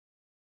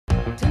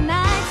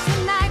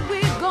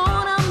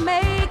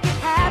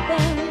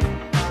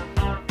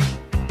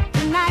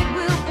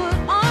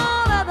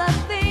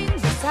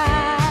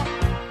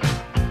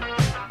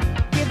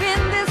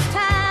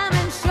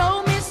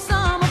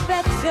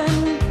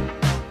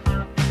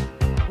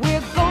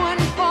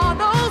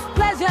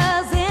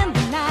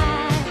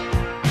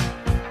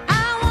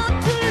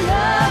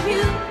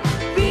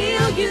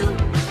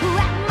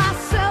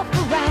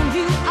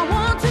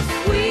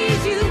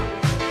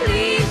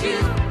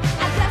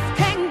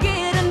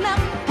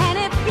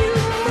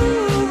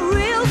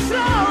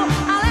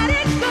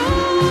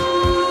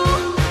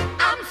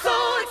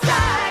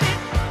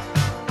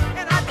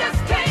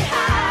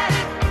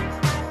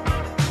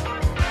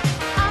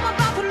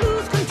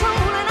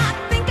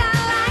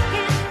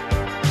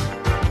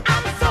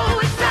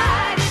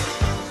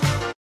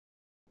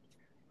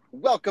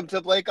Welcome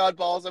to Blake on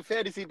Balls, a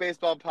fantasy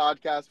baseball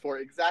podcast for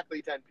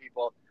exactly 10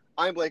 people.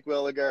 I'm Blake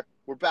Williger.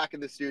 We're back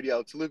in the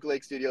studio, Toluca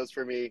Lake Studios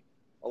for me,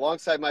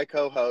 alongside my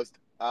co-host,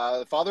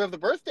 the father of the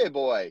birthday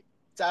boy.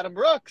 It's Adam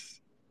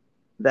Brooks.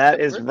 That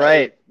Happy is birthday,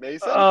 right.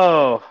 Mason.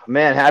 Oh,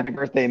 man. Happy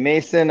birthday,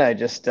 Mason.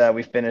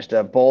 We finished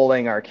a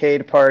bowling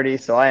arcade party,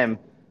 so I am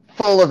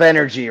full of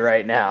energy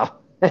right now.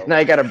 And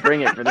I got to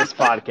bring it for this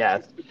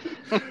podcast.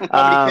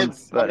 How many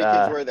kids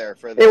were there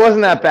for the It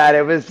wasn't that birthday? bad.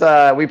 It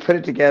was, we put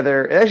it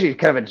together. It's actually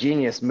kind of a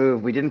genius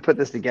move. We didn't put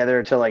this together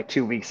until like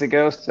 2 weeks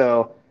ago.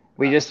 So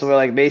we just were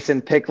like,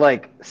 Mason, pick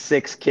like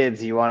 6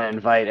 kids you want to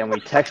invite. And we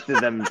texted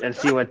them and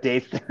see what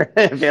dates they're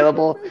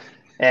available.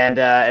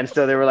 And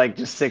so there were like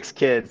just 6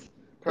 kids.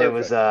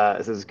 Perfect.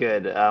 This was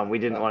good. We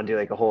didn't want to do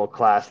like a whole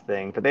class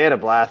thing, but they had a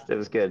blast. It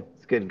was good.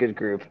 It's good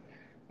group.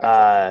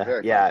 Excellent.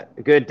 Very fun. Yeah,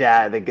 good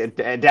dad. The good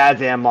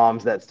dads and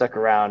moms that stuck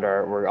around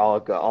were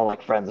all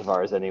like friends of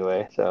ours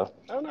anyway. So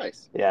Oh,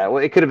 nice. yeah,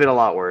 well, it could have been a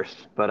lot worse,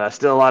 but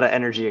still a lot of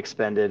energy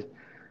expended.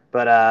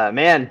 But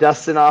man,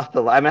 dusting off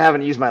I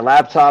haven't used my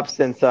laptop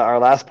since our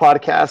last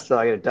podcast, so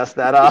I got to dust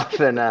that off.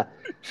 And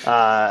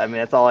I mean,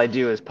 that's all I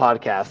do is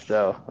podcast.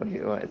 So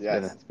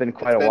it's been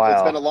quite a while.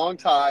 It's been a long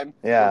time.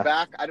 Yeah. We're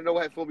back. I don't know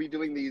if we'll be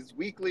doing these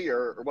weekly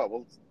or what.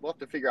 We'll have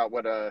to figure out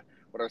what our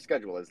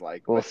schedule is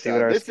like. We'll see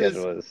what our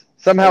schedule is.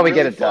 Somehow we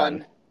get it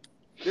done.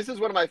 This is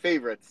one of my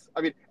favorites.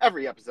 I mean,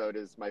 every episode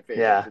is my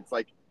favorite. Yeah.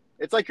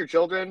 It's like your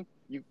children.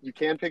 You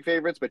can pick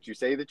favorites, but you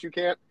say that you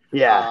can't.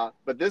 Yeah.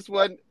 But this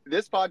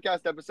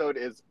podcast episode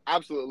is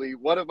absolutely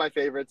one of my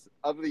favorites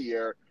of the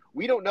year.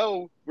 We don't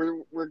know.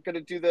 We're going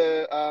to do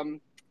the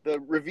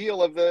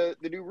reveal of the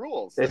new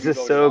rules. This is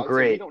so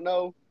great. So we don't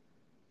know.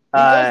 Who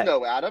does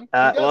know, Adam?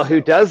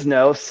 Who does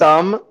know?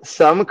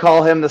 Some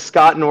call him the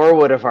Scott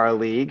Norwood of our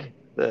league.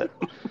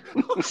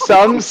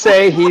 Some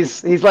say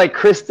he's like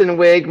Kristen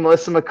Wiig,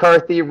 Melissa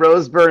McCarthy,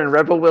 Rose Byrne, and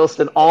Rebel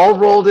Wilson all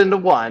rolled into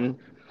one.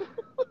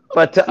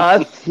 But to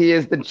us, he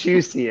is the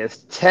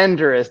juiciest,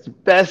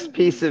 tenderest, best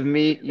piece of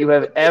meat you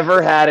have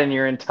ever had in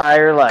your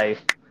entire life.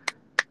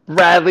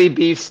 Bradley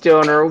Beef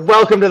Stoner,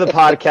 welcome to the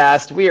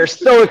podcast. We are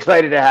so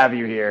excited to have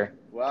you here.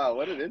 Wow,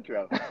 what an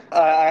intro!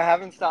 I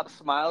haven't stopped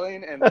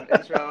smiling, and the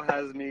intro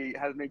has me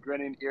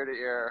grinning ear to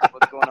ear.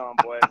 What's going on,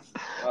 boys?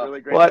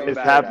 Really great. What is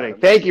happening?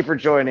 Thank you for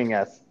joining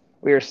us.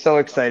 We are so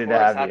excited to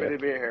have you. Happy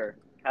to be here.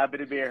 Happy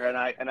to be here,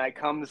 and I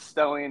come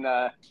stowing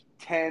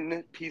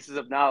 10 pieces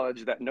of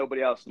knowledge that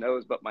nobody else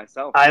knows but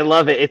myself. I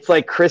love it. It's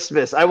like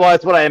Christmas.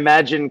 It's what I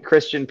imagine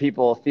Christian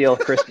people feel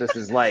Christmas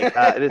is like.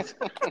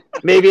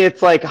 Maybe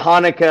it's like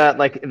Hanukkah,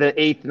 like the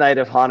 8th night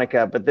of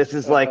Hanukkah, but this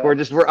is like we're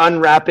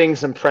unwrapping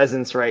some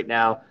presents right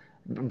now.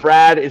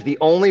 Brad is the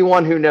only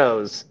one who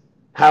knows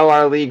how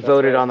our league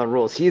voted on the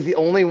rules. He's the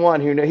only one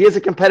who knows. He has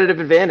a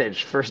competitive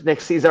advantage for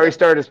next. He's already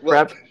started his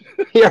prep.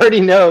 He already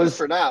knows.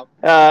 For now.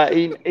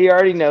 He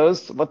already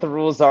knows what the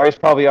rules are. He's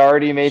probably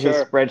already made his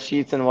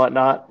spreadsheets and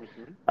whatnot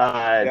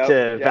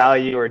to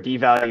value or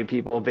devalue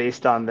people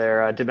based on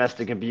their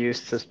domestic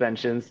abuse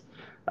suspensions.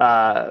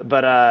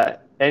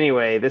 But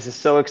anyway, this is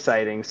so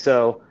exciting.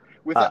 So,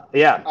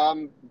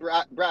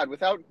 Brad,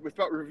 without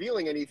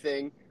revealing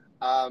anything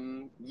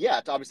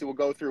yet, obviously we'll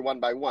go through one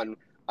by one.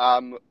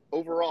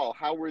 Overall,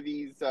 how were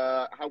these?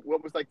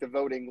 What was like the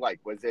voting like?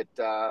 Was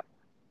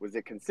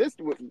it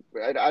consistent?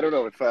 I don't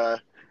know if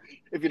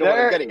you know what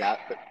I'm getting at.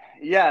 But...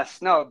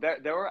 Yes, no,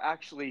 there were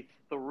actually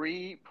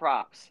 3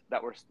 props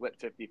that were split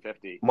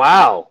 50-50.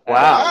 Wow.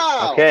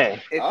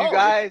 Okay.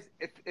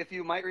 If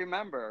you might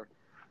remember,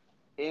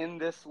 in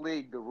this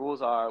league, the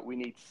rules are we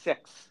need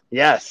 6.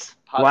 Yes.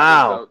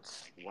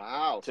 Votes.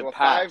 Wow. To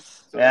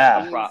pass.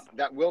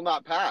 That will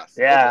not pass.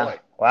 Yeah. Oh,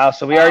 wow.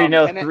 So we already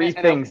know 3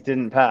 things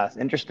didn't pass.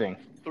 Interesting.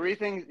 3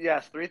 things.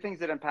 Yes, 3 things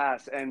didn't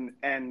pass, and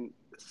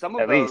some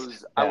of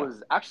those I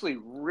was actually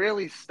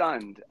really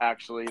stunned.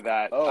 Actually,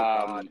 that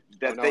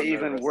they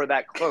even were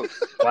that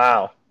close.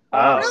 Wow.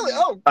 Really?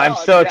 Oh, God. I'm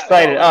so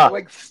excited.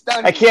 Like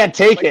stunning. I can't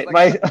take it.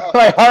 My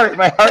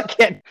heart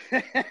can't.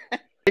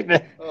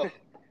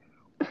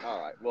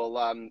 All right.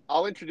 Well,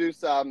 I'll introduce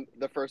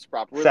the first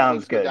prop.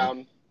 Sounds good. Go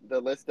down the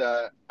list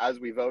as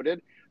we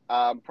voted.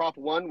 Prop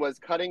 1 was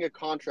cutting a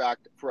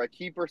contract for a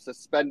keeper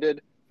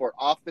suspended for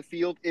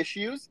off-the-field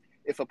issues.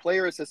 If a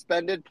player is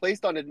suspended,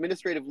 placed on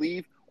administrative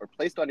leave, or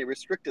placed on a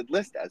restricted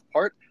list as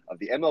part of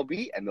the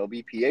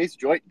MLBPA's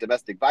joint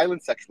domestic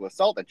violence, sexual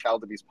assault, and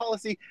child abuse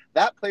policy,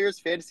 that player's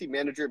fantasy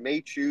manager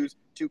may choose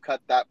to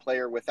cut that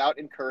player without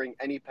incurring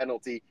any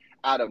penalty.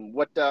 Adam,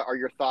 what are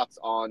your thoughts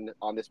on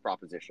this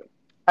proposition?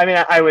 I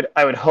mean, I would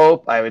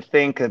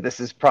think that this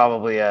is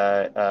probably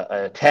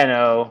a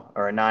 10-0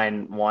 or a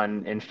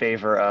 9-1 in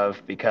favor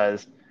of,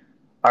 because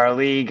our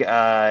league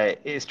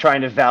is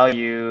trying to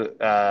value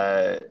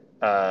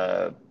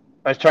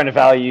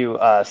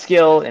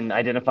skill in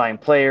identifying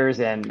players,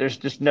 and there's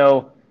just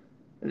no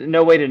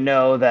way to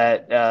know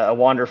that a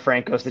Wander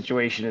Franco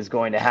situation is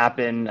going to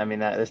happen. I mean,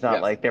 that it's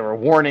not like there were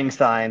warning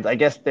signs. I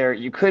guess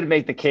you could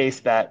make the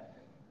case that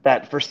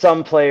for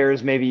some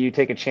players, maybe you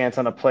take a chance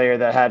on a player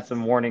that had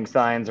some warning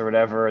signs or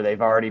whatever, or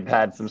they've already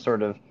had some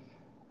sort of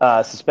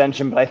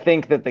suspension, but I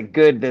think that the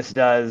good this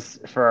does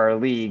for our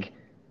league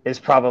is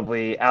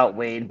probably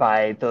outweighed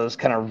by those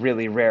kind of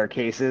really rare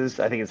cases.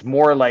 I think it's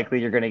more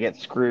likely you're going to get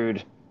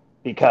screwed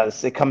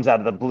because it comes out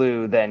of the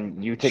blue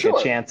than you take a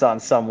chance on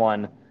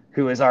someone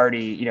who has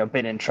already,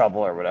 been in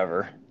trouble or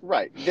whatever.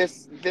 Right.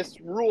 This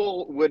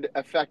rule would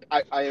affect.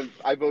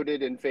 I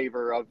voted in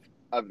favor of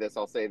this.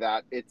 I'll say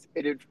that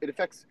it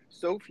affects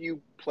so few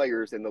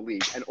players in the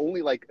league, and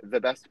only like the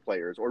best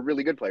players or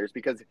really good players,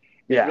 because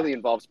it really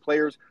involves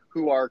players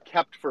who are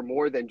kept for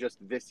more than just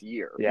this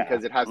year,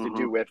 because it has to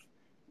do with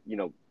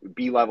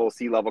B level,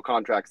 C level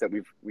contracts that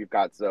we've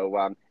got.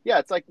 So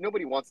it's like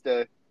nobody wants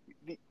to.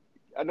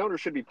 An owner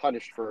should be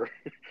punished for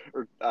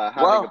or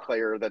having a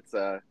player that's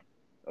oh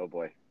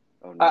boy.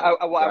 Oh, no.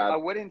 I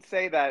wouldn't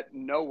say that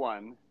no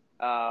one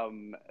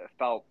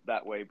felt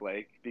that way,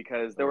 Blake,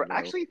 because there were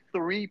actually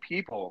 3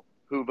 people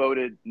who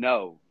voted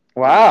no.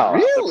 Wow,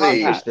 really?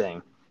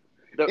 Interesting.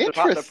 The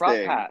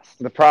prop passed.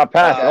 The prop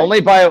passed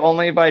only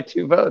by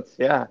 2 votes.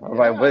 Yeah,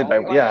 by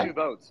 2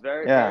 votes.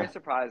 Very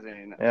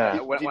surprising. Yeah.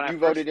 Did you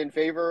voted in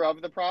favor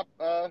of the prop?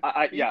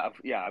 I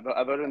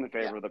voted in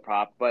favor of the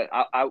prop, but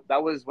I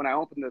that was when I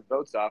opened the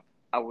votes up.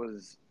 I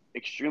was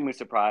extremely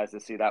surprised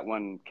to see that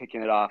one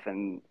kicking it off,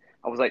 and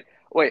I was like,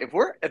 wait,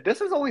 if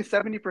this is only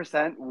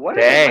 70%, what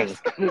is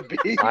this going to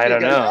be? I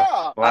don't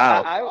know.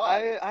 Wow.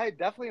 I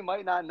definitely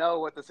might not know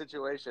what the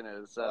situation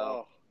is.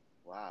 So,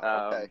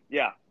 wow. Okay.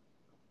 Yeah.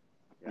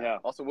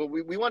 Also,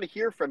 we want to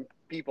hear from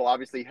people,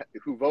 obviously,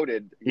 who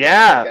voted.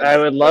 Yeah, I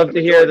would love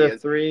to hear the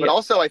 3. But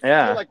also, I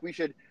feel like we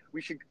should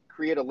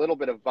create a little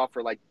bit of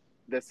buffer. Like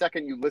the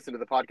second you listen to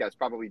the podcast,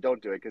 probably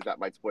don't do it, because that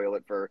might spoil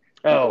it for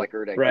people like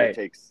Erding. It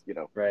takes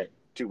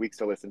 2 weeks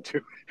to listen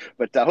to.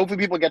 But hopefully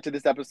people get to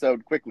this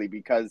episode quickly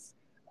because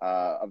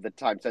of the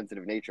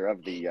time-sensitive nature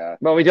of the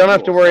well, we don't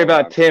have to worry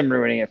about Tim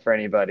ruining it for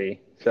anybody.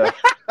 So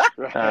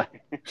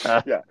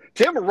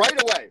Tim,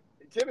 right away.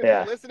 Tim, if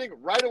you're listening,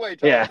 right away,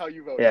 tell us how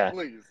you voted,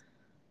 please.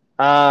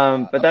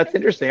 But that's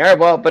interesting. All right,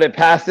 well, but it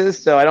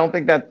passes, so I don't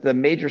think that's the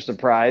major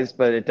surprise,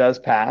 but it does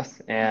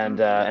pass, and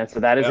so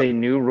that is a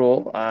new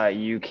rule.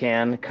 You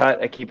can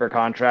cut a keeper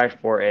contract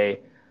for a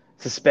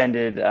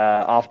suspended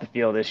off the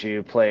field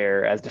issue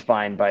player as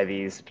defined by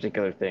these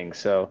particular things.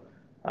 So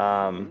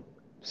there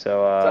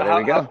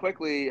we go.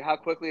 How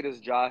quickly does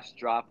Josh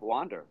drop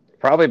Wander?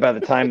 Probably by the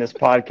time this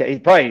podcast, he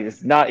probably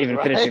is not even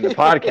finishing the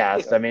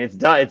podcast. I mean, it's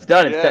done. It's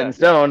set in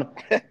stone.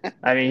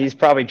 I mean, he's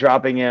probably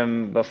dropping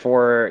him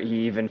before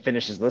he even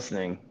finishes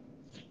listening.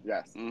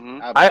 Yes.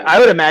 Mm-hmm. I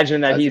would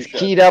imagine that he's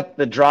keyed up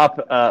the drop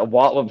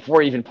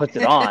before he even puts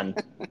it on.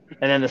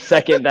 And then the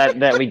second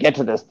that we get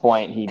to this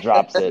point, he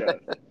drops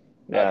it.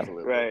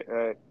 Absolutely.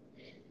 Right.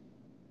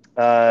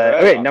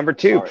 Okay, number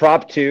 2,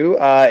 prop 2.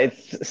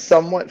 It's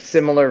somewhat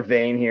similar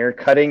vein here,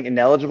 cutting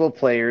ineligible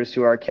players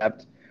who are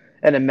kept.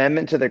 An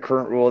amendment to the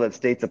current rule that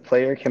states a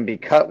player can be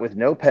cut with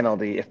no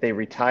penalty if they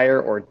retire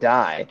or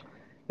die.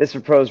 This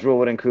proposed rule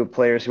would include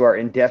players who are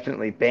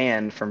indefinitely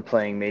banned from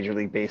playing Major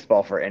League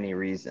Baseball for any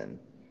reason.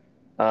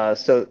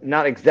 So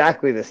not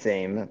exactly the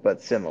same,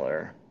 but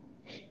similar.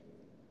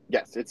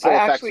 Yes, it still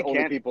affects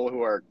only people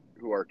who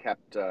are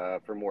kept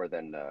for more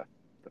than the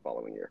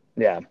following year.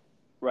 Yeah.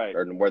 Right.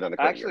 Or more than the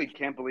current year.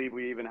 Can't believe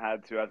we even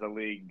had to, as a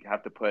league,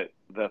 have to put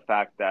the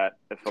fact that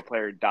if a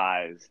player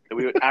dies, that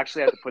we would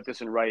actually have to put this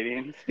in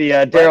writing. The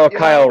Daryl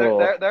Kyle rule.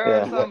 There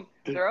are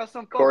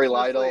some folks in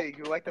this league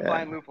who like to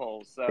find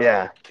loopholes. So,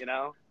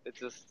 it's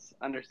just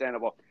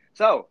understandable.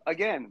 So,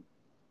 again,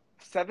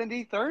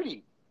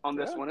 70-30 on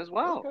this one as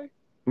well. Okay.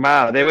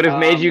 Wow, they would have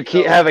made you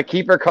have a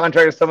keeper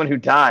contract with someone who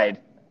died.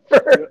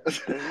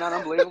 Isn't that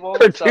unbelievable?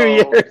 For 2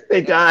 years,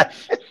 they died.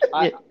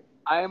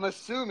 I am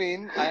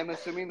assuming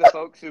the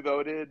folks who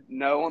voted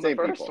no on the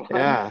first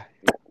one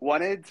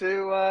wanted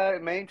to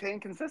maintain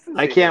consistency.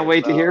 I can't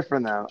wait to hear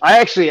from them.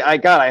 I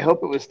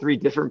hope it was 3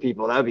 different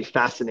people. That would be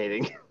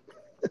fascinating.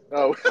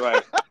 Oh,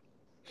 right.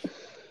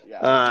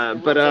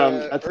 That's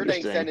Erding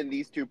interesting. sent in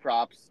these 2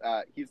 props.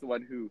 He's the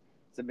one who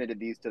submitted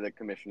these to the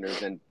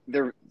commissioners, and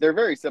they're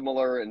very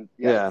similar. And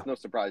it's no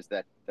surprise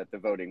that the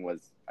voting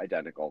was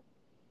identical.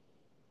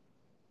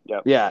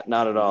 Yep. Yeah,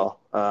 not at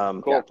all.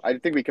 Cool. Yeah, I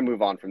think we can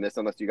move on from this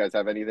unless you guys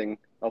have anything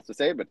else to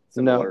say. But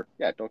similar,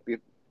 don't be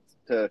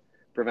to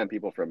prevent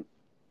people from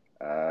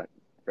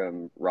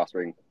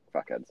rostering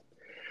fuckheads.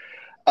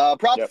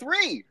 Prop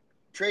 3: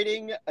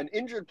 trading an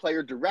injured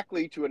player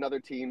directly to another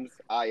team's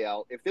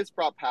IL. If this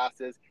prop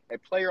passes, a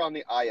player on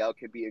the IL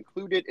can be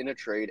included in a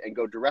trade and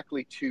go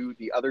directly to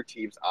the other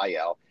team's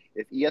IL.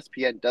 If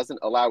ESPN doesn't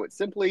allow it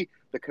simply,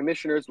 the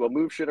commissioners will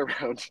move shit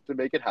around to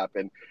make it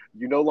happen.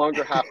 You no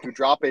longer have to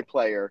drop a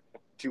player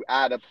to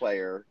add a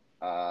player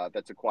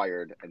that's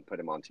acquired and put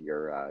him onto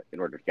your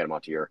in order to get him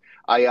onto your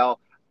IL.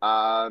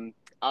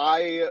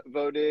 I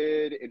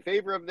voted in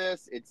favor of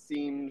this. It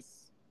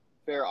seems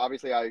fair.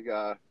 Obviously,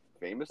 I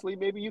famously,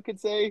 maybe you could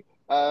say,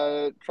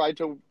 tried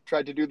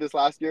to do this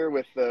last year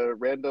with the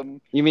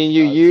random. You mean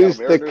you used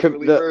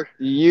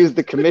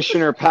the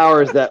commissioner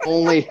powers that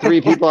only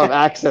 3 people have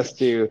access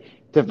to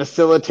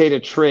facilitate a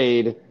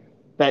trade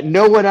that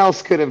no one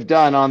else could have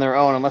done on their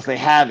own unless they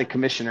had the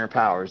commissioner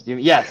powers.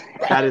 Yes,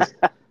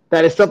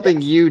 that is something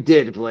Yes. you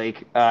did,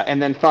 Blake,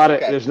 and then thought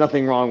Okay. there's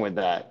nothing wrong with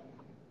that.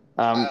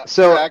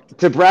 So Correct.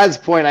 to Brad's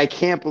point, I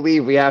can't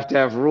believe we have to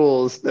have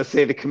rules that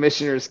say the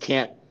commissioners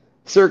can't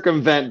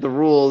circumvent the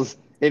rules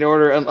in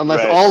order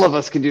unless Right. all of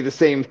us can do the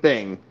same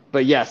thing.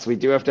 But yes, we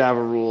do have to have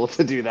a rule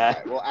to do All that.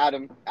 right. Well,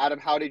 Adam,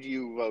 how did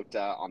you vote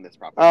on this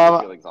prop? What are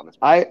your feelings on this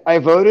prop? I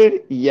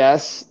voted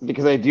yes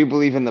because I do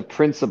believe in the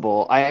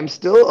principle. I am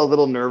still a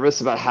little nervous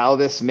about how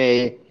this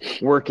may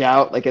work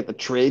out, like at the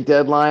trade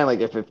deadline, like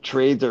if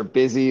trades are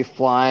busy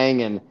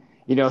flying and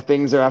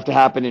things have to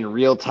happen in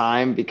real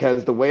time,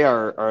 because the way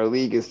our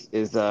league is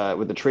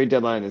with the trade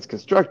deadline is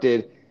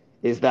constructed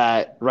is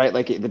that, right,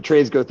 like the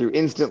trades go through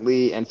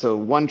instantly, and so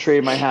one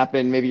trade might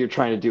happen, maybe you're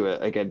trying to do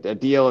a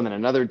deal and then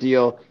another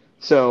deal.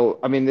 So,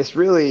 I mean, this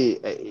really,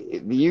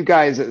 you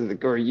guys,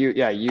 or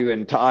you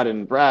and Todd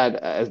and Brad,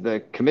 as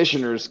the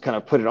commissioners, kind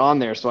of put it on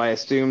there. So I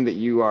assume that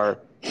you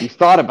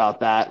thought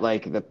about that,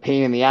 like the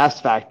pain in the ass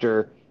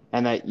factor,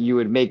 and that you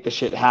would make the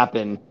shit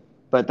happen.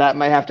 But that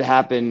might have to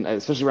happen,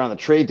 especially around the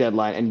trade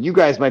deadline. And you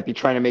guys might be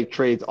trying to make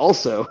trades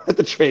also at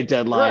the trade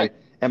deadline Right.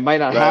 and might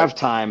not have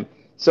time.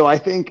 So I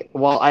think,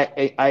 while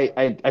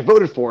I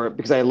voted for it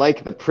because I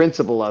like the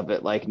principle of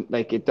it,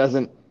 like it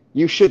doesn't,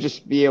 you should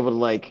just be able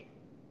to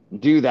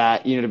do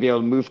that, to be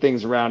able to move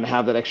things around and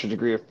have that extra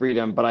degree of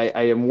freedom. But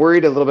I am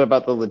worried a little bit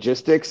about the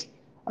logistics.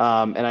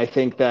 And I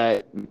think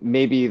that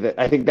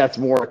I think that's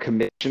more a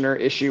commissioner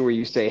issue where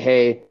you say,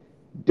 hey,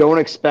 don't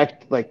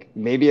expect, like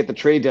maybe at the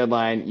trade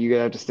deadline, you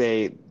have to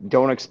say,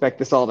 don't expect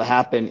this all to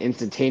happen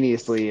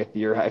instantaneously if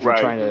you're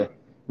trying to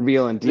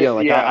reel and deal.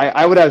 Like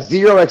I would have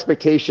zero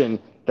expectation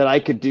that I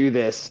could do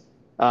this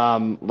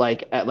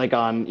like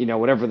on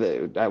whatever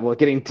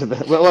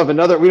we'll have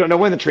another, we don't know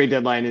when the trade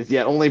deadline is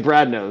yet, only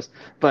Brad knows,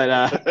 but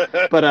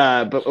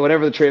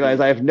whatever the trade line is,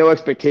 I have no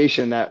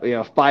expectation that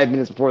 5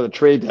 minutes before the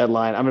trade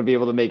deadline I'm going to be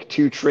able to make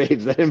 2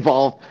 trades that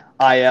involve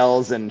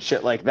ILs and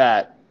shit like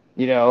that,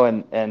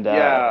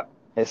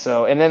 and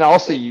so, and then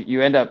also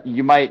you end up,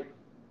 you might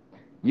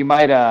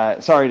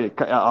sorry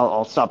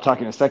I'll stop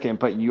talking in a second,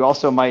 but you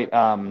also might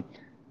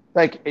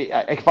like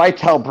if I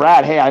tell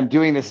Brad, hey, I'm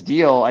doing this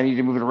deal, I need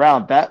to move it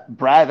around, that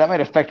might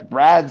affect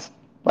Brad's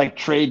like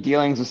trade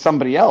dealings with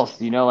somebody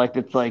else, like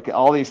it's like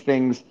all these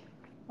things,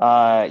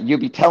 you'll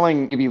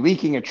be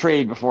leaking a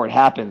trade before it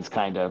happens,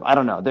 kind of. I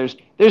don't know.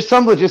 There's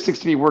some logistics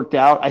to be worked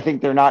out. I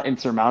think they're not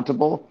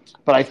insurmountable,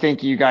 but I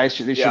think you guys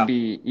you're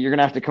going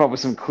to have to come up with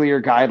some clear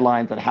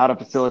guidelines on how to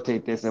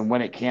facilitate this and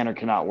when it can or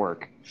cannot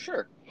work.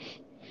 Sure.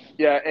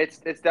 Yeah, it's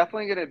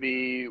definitely going to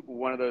be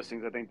one of those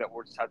things I think that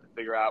we'll just have to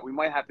figure out. We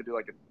might have to do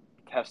like a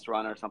test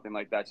run or something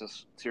like that,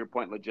 just to your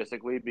point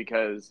logistically,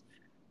 because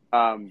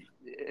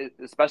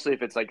especially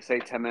if it's like, say,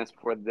 10 minutes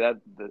before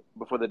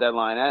the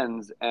deadline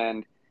ends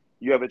and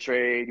you have a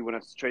trade, you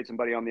want to trade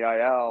somebody on the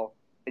IL,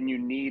 and you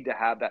need to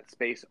have that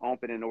space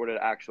open in order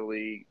to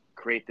actually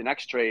create the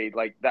next trade,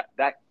 like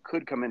that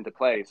could come into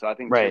play. So I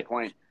think to your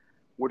point,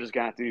 we're just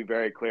going to have to be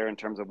very clear in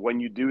terms of when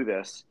you do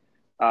this,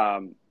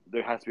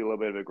 there has to be a little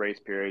bit of a grace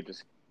period,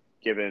 just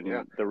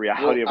given the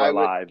reality of our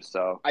lives.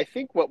 So I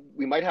think what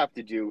we might have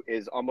to do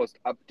is almost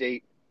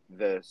update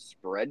the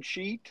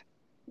spreadsheet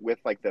with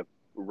like the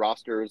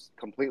rosters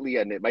completely,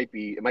 and it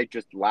might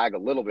just lag a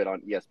little bit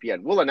on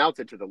ESPN. We'll announce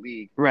it to the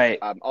league.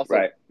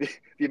 Also,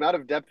 the amount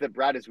of depth that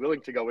Brad is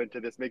willing to go into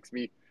this makes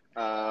me.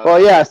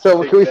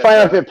 So can we find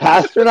out if it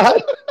passed or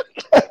not?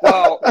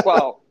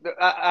 well,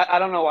 I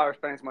don't know why we're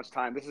spending so much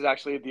time. This is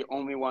actually the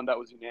only one that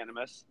was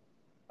unanimous.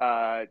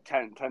 10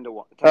 to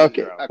 1. 10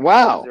 okay. To 0.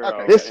 Wow.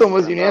 0. This one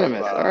was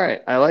unanimous. All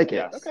right. I like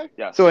it. Yes. Okay.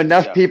 Yes. So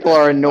enough people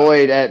are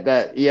annoyed at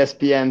that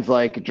ESPN's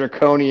like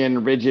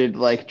draconian, rigid,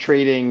 like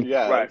trading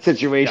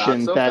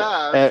situation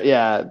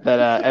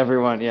that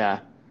everyone.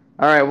 Yeah.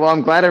 All right. Well,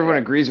 I'm glad everyone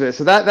agrees with it.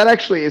 So that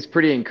actually is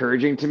pretty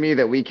encouraging to me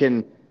that we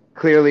can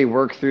clearly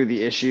work through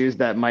the issues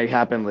that might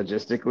happen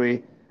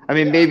logistically. I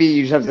mean, maybe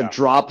you just have to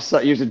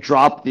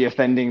drop the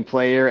offending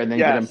player and then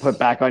get him put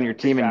back on your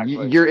team, and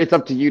it's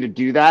up to you to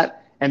do that.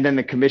 And then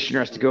the commissioner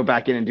has to go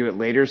back in and do it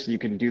later, so you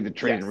can do the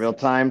trade in real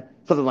time,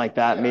 something like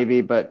that,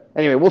 maybe. But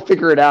anyway, we'll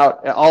figure it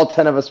out. All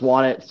 10 of us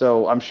want it,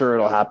 so I'm sure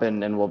it'll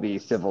happen, and we'll be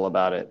civil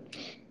about it.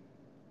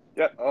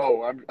 Yep.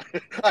 Oh,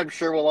 I'm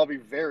sure we'll all be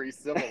very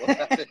civil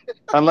about it.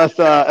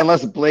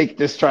 unless Blake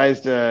just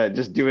tries to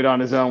just do it on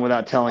his own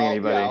without telling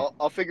anybody. Yeah,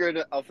 I'll figure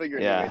it. I'll figure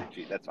it out.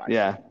 That's fine.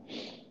 Yeah.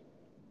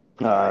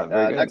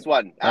 Next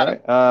one, Adam.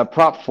 Right.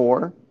 Prop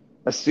 4: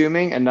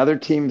 assuming another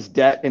team's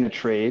debt in a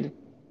trade.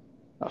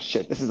 Oh,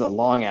 shit, this is a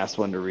long-ass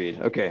one to read.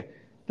 Okay.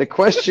 The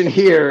question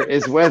here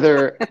is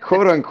whether,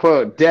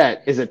 quote-unquote,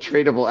 debt is a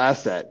tradable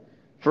asset.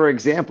 For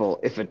example,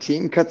 if a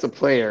team cuts a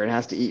player and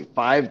has to eat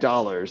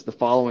 $5 the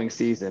following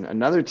season,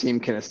 another team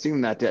can assume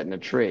that debt in a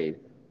trade.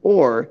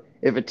 Or,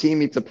 if a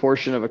team eats a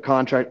portion of a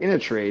contract in a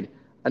trade,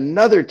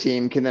 another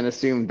team can then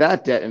assume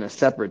that debt in a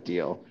separate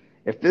deal.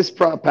 If this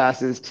prop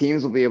passes,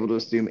 teams will be able to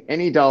assume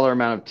any dollar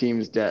amount of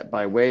team's debt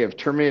by way of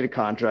terminated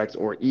contracts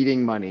or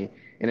eating money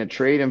in a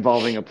trade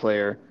involving a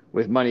player,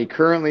 with money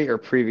currently or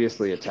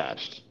previously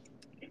attached.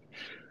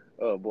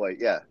 Oh boy,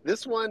 yeah.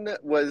 This one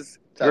was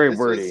tough. Very This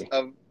wordy.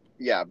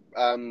 yeah.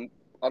 On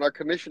our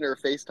commissioner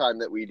FaceTime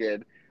that we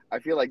did, I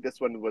feel like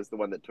this one was the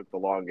one that took the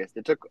longest.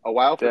 It took a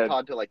while for Did.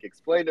 Todd to like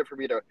explain it for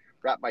me to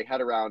wrap my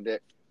head around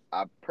it.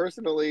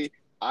 Personally,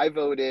 I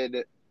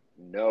voted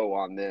no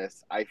on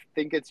this. I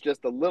think it's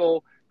just a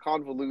little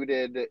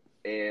convoluted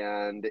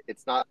and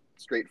it's not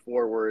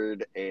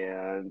straightforward.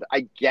 And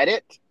I get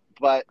it,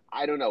 but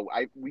I don't know.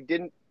 We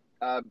didn't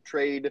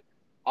trade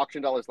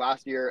auction dollars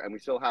last year, and we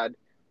still had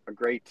a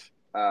great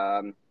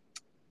a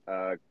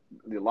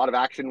lot of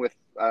action with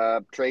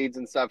trades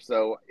and stuff,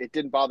 so it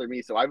didn't bother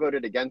me. So I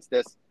voted against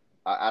this.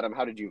 Adam,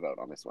 how did you vote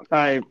on this one?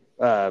 I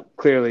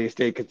clearly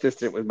stayed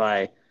consistent with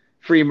my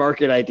free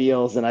market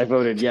ideals, and I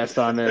voted yes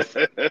on this.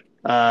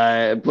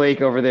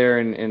 Blake over there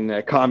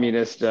in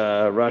communist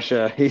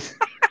Russia, he's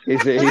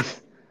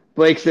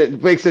Blake's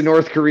a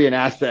North Korean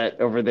asset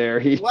over there.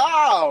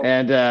 Wow.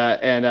 And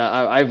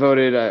I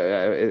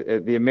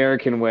voted the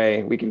American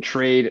way. We can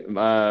trade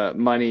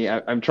money.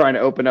 I'm trying to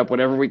open up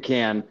whatever we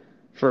can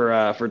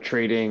for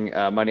trading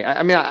money.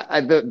 I mean,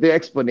 the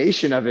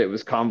explanation of it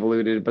was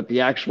convoluted, but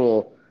the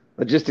actual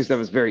logistics of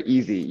it is very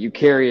easy. You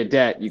carry a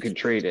debt, you can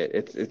trade it.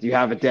 It's you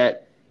have a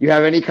debt. You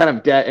have any kind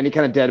of debt, any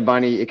kind of dead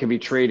money, it can be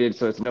traded,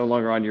 so it's no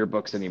longer on your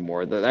books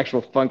anymore. The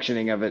actual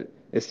functioning of it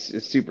is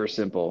super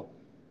simple.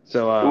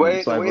 So, The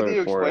way so I that voted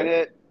you for explain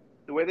it. it,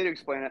 the way that you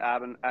explain it,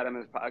 Adam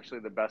is actually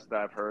the best that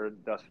I've heard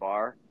thus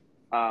far.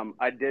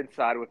 I did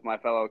side with my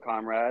fellow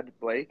comrade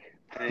Blake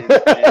in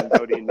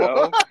voting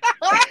no.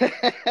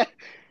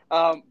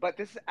 But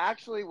this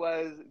actually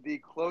was the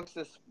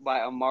closest by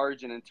a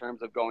margin in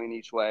terms of going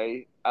each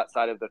way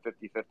outside of the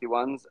 50-50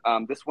 ones.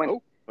 This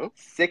went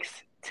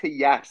 6 to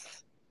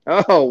yes.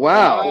 Oh,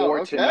 wow.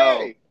 4 to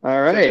no.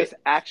 All right. So this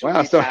actually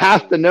wow. So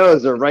half the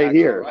no's are right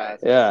here.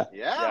 Passes.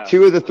 Yeah.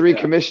 2 of the 3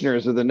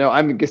 commissioners with a no.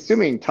 I'm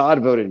assuming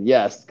Todd voted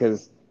yes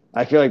because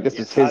I feel like this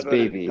is his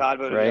baby. Todd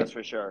voted right? yes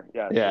for sure.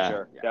 Yeah. For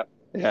sure. Yep.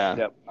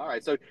 Yeah. All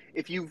right. So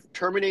if you've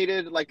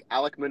terminated like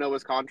Alek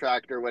Manoah's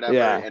contract or whatever,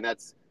 and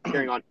that's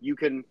carrying on, you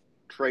can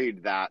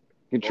trade that.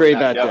 You can trade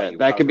that debt. value.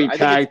 That can be I think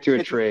tagged to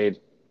a trade.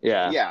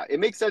 Yeah. Yeah.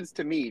 It makes sense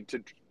to me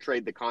to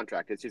trade the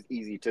contract. It's just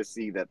easy to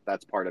see that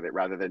that's part of it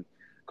rather than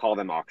call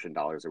them auction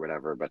dollars or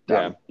whatever. But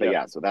so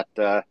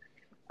that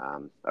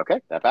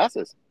okay, that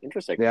passes.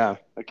 Interesting. Yeah.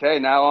 Okay,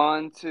 now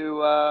on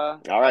to all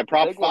right,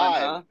 prop 5.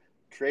 One, huh?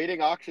 Trading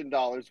auction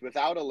dollars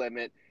without a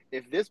limit.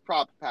 If this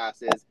prop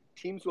passes,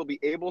 teams will be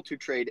able to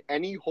trade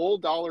any whole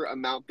dollar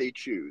amount they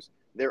choose.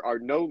 There are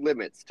no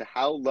limits to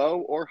how low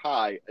or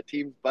high a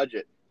team's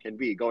budget can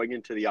be going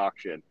into the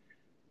auction.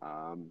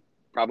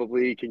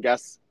 Probably can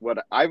guess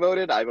what I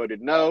voted. I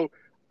voted no.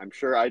 I'm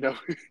sure I know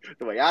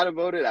the way Adam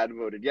voted. Adam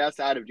voted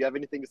yes. Adam, do you have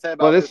anything to say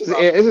about this? Well,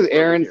 this is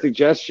Aaron's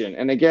suggestion,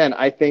 and again,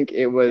 I think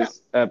it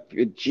was a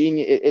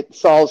genius. It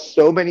solves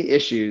so many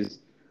issues.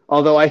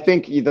 Although I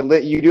think you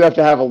do have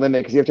to have a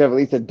limit because you have to have at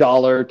least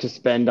 $1 to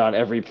spend on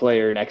every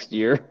player next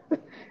year,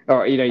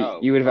 or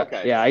you would have.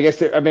 Okay. Yeah, I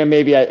guess.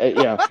 Maybe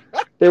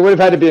there would have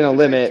had to be a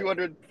limit.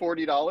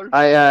 $240.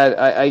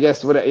 I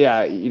guess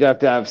you'd have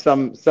to have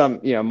some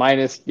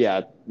minus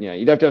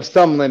you'd have to have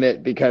some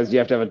limit because you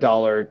have to have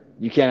 $1.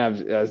 You can't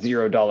have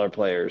 $0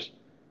 players.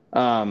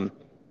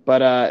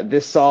 But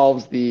this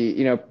solves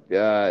the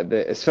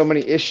so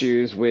many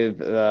issues with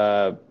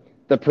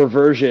the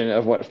perversion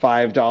of what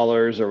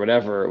 $5 or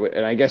whatever.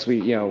 And I guess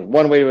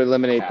one way to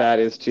eliminate that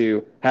is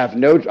to have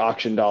no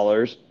auction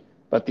dollars,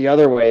 but the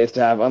other way is to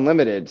have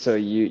unlimited. So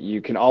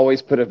you can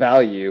always put a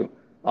value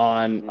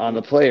on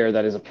the player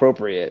that is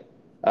appropriate.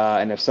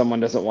 And if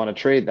someone doesn't want to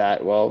trade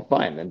that, well,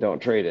 fine, then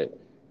don't trade it.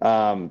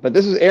 But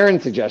this was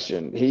Aaron's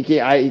suggestion. He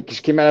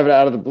just came out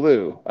of the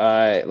blue.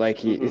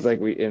 He's like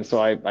and so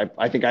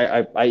I think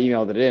I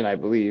emailed it in, I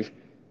believe.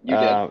 You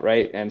did.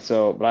 Right. And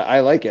so, but I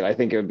like it. I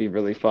think it would be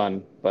really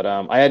fun. But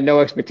I had no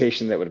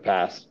expectation that it would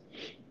pass.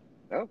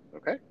 Oh,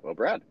 okay. Well,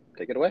 Brad,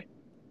 take it away.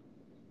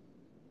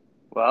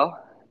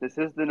 Well, this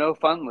is the No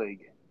Fun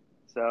League.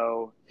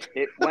 So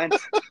it went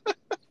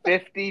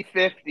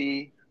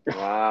 50-50,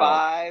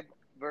 5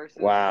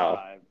 versus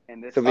 5.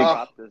 And this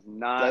prop does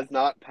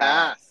not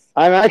pass.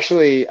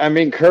 I'm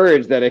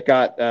encouraged that it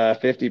got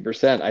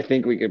 50%. I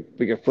think we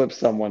could flip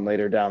someone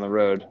later down the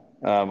road.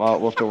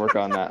 We'll have to work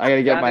on that. I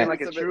gotta get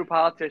like a true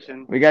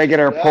politician. We gotta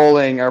get our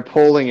polling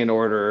in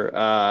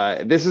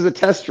order. This is a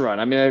test run.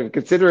 I mean,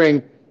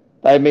 considering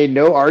I made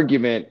no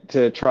argument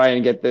to try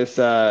and get this,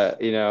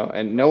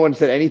 and no one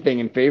said anything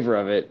in favor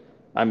of it.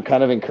 I'm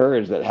kind of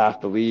encouraged that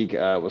half the league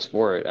was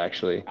for it.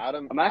 Actually,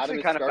 I'm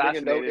actually kind of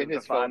starting a note in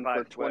his phone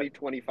for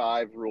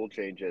 2025 rule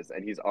changes,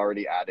 and he's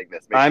already adding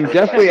this. I'm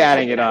definitely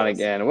adding it on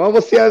again. Well,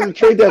 we'll see how the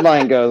trade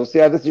deadline goes. We'll see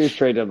how this year's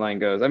trade deadline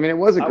goes. I mean, it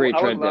was a great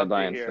trade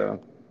deadline.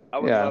 So. I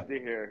would love to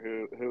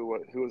hear who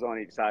was on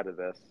each side of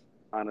this.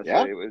 Honestly,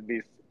 it would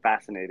be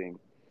fascinating.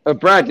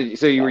 Brad,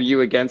 were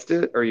you against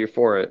it or you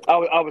for it?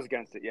 I was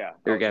against it. Yeah,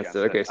 you're against it.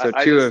 Okay, so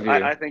two of you.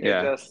 I think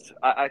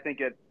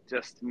it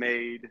just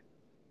made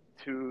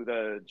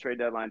the trade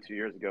deadline 2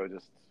 years ago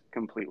just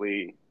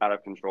completely out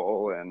of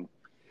control, and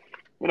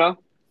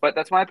but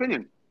that's my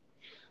opinion.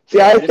 See,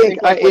 Yeah, I just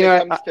think like when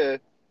it comes to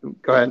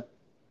go ahead.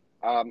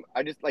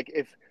 I just like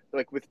if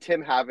like with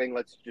Tim having,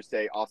 let's just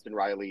say, Austin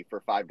Riley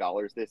for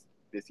 $5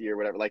 this year,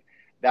 whatever, like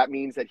that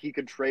means that he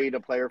could trade a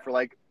player for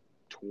like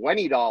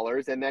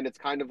 $20, and then it's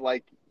kind of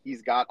like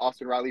he's got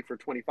Austin Riley for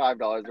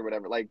 $25 or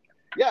whatever. Like,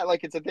 yeah,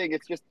 like it's a thing.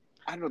 It's just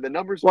I don't know, the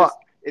numbers just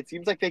it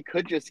seems like they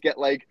could just get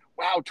like,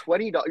 wow,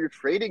 $20, you're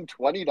trading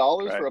 $20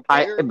 for a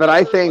player.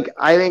 I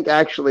think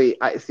actually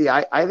I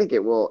think it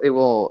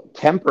will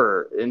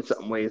temper in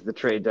some ways the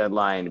trade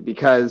deadline,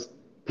 because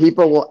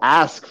people will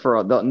ask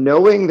for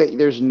knowing that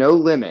there's no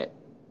limit.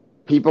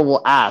 People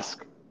will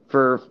ask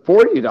for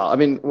 $40. I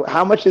mean,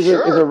 how much is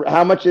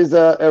how much is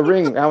a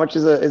ring? How much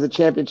is a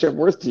championship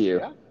worth to you?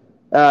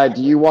 Yeah,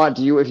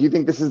 exactly. If you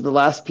think this is the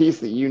last piece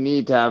that you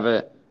need to have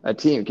a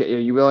team, are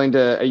you willing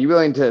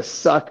to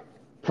suck,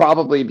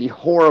 probably be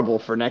horrible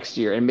for next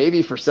year and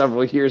maybe for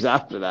several years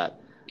after that?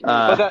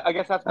 But I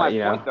guess that's my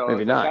point, though.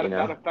 Maybe not.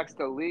 That affects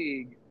the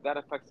league. That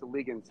affects the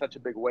league in such a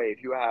big way.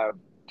 If you have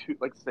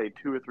let's say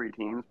 2 or 3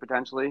 teams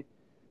potentially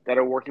that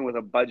are working with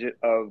a budget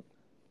of,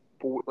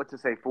 let's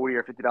just say $40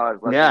 or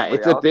 $50 less. Yeah,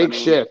 it's a big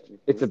shift.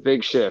 It's a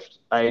big shift.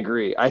 I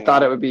agree. I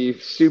thought it would be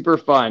super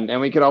fun,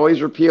 and we could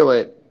always repeal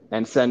it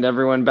and send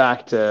everyone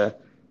back to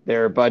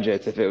their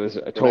budgets if it was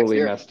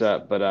totally messed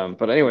up. But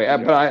anyway,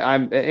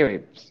 I'm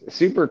anyway,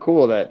 super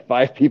cool that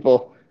 5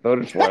 people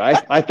voted for it.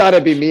 I thought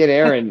it'd be me and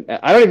Aaron.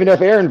 I don't even know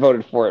if Aaron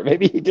voted for it.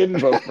 Maybe he didn't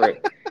vote for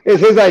it.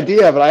 It's his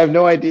idea, but I have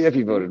no idea if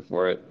he voted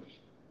for it.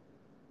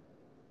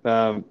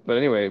 But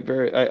anyway,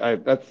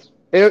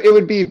 it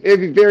would be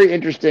very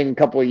interesting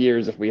couple of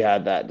years if we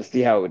had that, to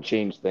see how it would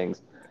change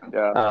things.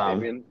 Yeah,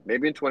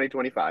 maybe in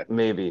 2025.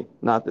 Maybe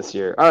not this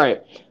year. All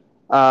right.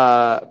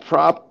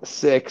 Prop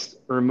 6,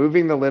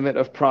 removing the limit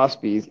of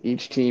prospies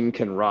each team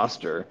can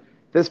roster.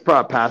 If this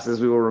prop passes,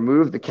 we will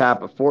remove the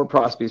cap of 4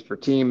 prospies per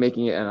team,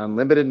 making it an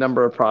unlimited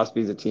number of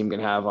prospies a team can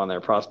have on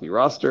their prospy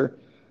roster.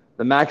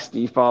 The max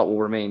default will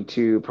remain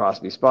 2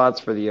 prospy spots.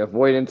 For the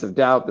avoidance of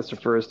doubt, this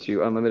refers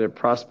to unlimited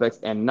prospects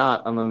and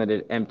not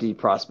unlimited empty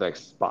prospect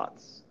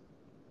spots.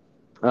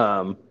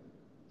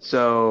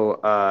 So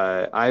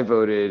I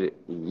voted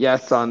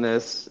yes on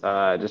this,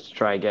 just to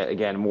try to get,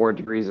 again, more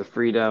degrees of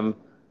freedom.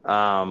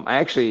 I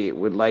actually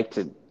would like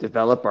to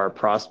develop our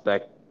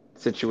prospect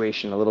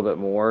situation a little bit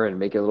more and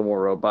make it a little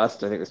more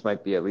robust. I think this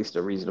might be at least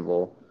a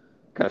reasonable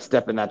kind of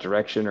step in that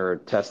direction, or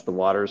test the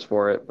waters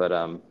for it. But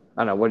I don't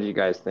know. What do you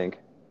guys think?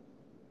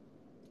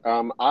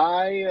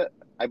 I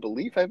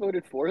believe I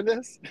voted for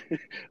this.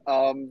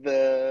 I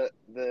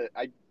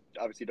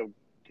obviously don't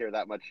care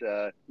that much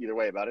either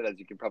way about it, as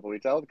you can probably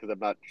tell, because I'm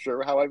not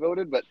sure how I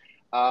voted. But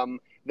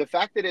the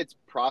fact that it's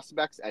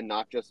prospects and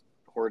not just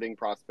hoarding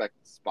prospect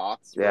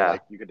spots, where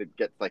like you could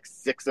get like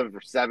 6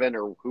 or 7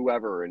 or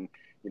whoever, and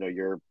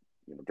you're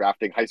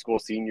drafting high school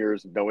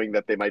seniors knowing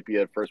that they might be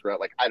a first round.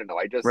 Like, I don't know.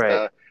 I just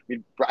I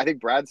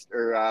think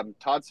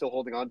Todd's still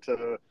holding on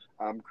to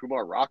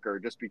Kumar Rocker,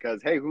 just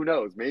because, hey, who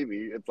knows?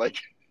 Maybe it's like,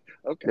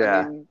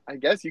 okay, I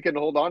guess you can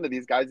hold on to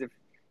these guys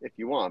if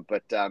you want.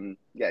 But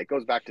it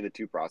goes back to the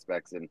 2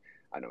 prospects, and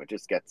I know it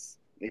gets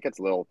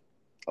a little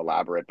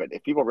elaborate. But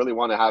if people really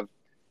want to have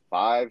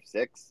 5,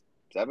 6,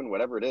 7,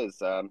 whatever it is,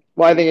 well,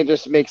 I think it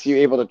just makes you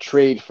able to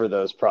trade for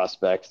those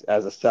prospects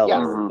as a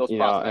seller. Those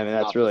prospects, I mean,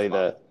 that's really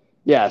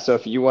so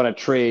if you want to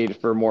trade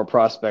for more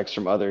prospects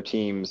from other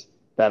teams,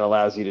 that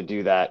allows you to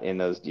do that in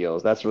those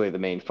deals. That's really the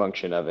main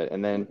function of it.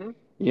 And then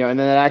and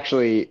then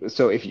actually,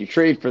 so if you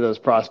trade for those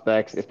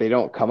prospects, if they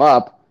don't come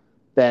up,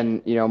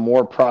 then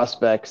more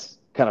prospects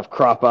kind of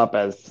crop up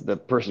as the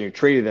person who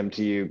traded them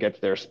to you gets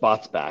their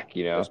spots back.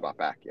 Their spot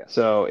back, yeah.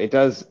 So it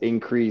does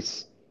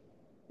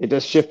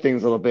shift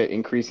things a little bit,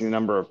 increasing the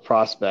number of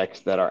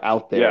prospects that are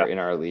out there in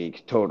our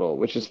league total,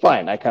 which is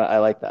fine. I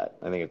like that.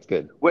 I think it's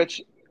good.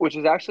 Which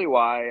is actually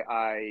why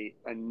I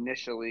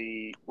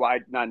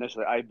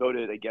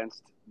voted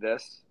against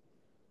this.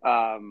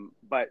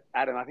 But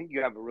Adam, I think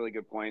you have a really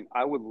good point.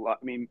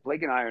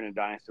 Blake and I are in a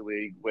dynasty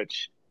league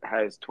which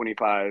has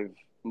 25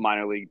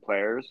 minor league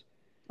players.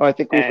 Oh, I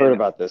think we've heard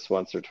about this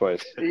once or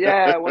twice.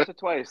 Yeah, once or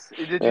twice.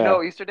 Did you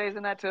know Easter Day's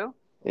in that too?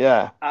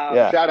 Yeah.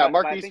 Shout out,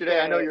 Mark Easter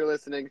Day. I know you're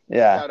listening.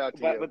 Yeah. Shout out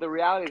to you. But the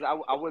reality is,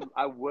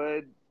 I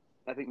would.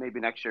 I think maybe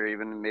next year,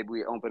 even maybe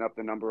we open up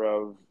the number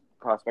of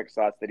prospect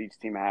slots that each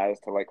team has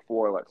to like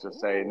 4, let's just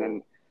say, and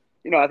then,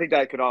 I think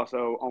that could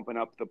also open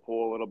up the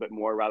pool a little bit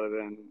more, rather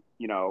than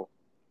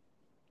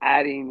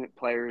adding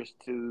players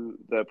to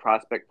the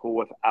prospect pool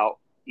without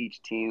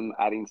each team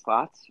adding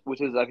slots,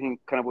 which is, I think,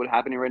 kind of what's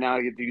happening right now.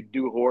 If you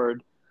do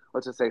hoard,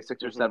 let's just say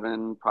 6 or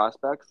 7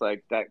 prospects,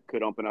 like that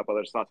could open up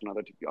other slots on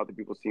other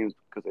people's teams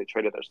because they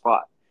traded their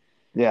slot.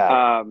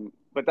 Yeah.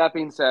 But that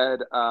being said,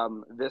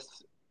 this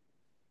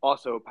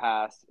also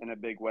passed in a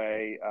big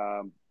way,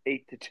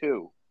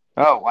 8-2.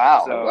 Oh,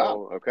 wow. So,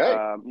 wow. Okay.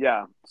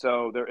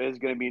 So there is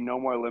going to be no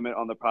more limit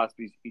on the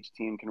prospects each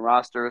team can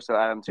roster. So,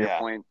 Adam, to your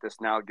point,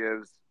 this now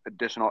gives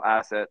additional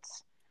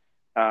assets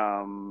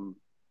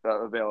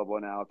available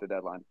now at the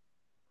deadline.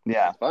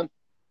 Yeah. That's fun.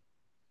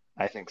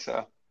 I think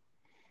so.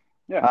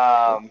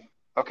 Yeah.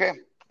 Okay.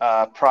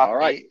 Prop All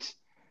right.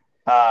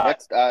 8.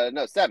 Next,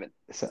 no, 7.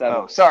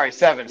 Oh, sorry,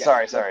 7. Yes,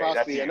 Sorry. the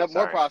That's Prosby, you. and more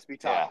Sorry. Prosby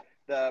talk.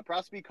 Yeah. The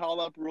Prosby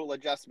call-up rule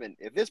adjustment.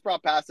 If this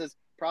prop passes,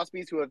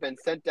 Prosbys who have been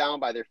sent down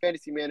by their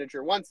fantasy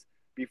manager once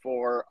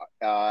before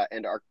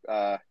and are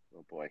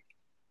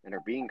and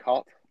are being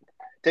called.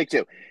 Take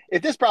 2.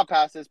 If this prop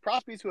passes,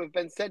 Prosbys who have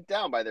been sent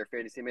down by their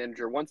fantasy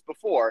manager once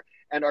before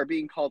and are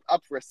being called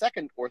up for a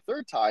second or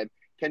third time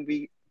can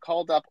be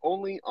called up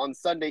only on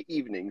Sunday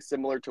evenings,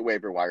 similar to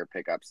waiver wire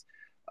pickups.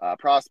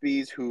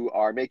 Prosbys who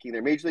are making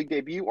their major league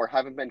debut or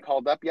haven't been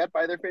called up yet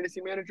by their fantasy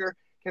manager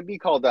can be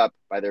called up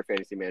by their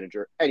fantasy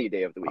manager any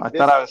day of the week. I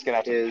thought I was going to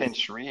have to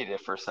pinch read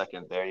it for a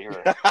second there. You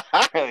were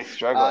really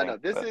struggling. No,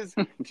 this is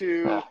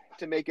to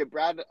make it,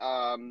 Brad.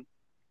 I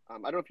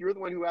don't know if you were the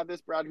one who had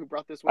this, Brad, who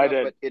brought this one up,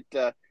 did.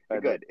 but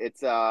you're good.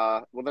 It's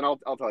well, then I'll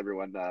tell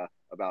everyone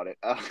about it.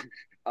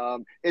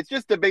 It's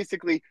just to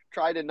basically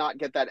try to not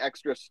get that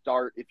extra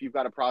start if you've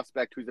got a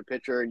prospect who's a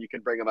pitcher and you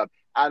can bring him up.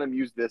 Adam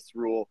used this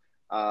rule.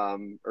 Or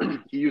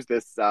he used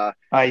this. I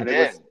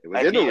did. It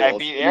was in the rules. I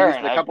beat Aaron. You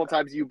used it a couple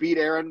times. You beat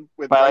Aaron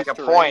with by Bryce like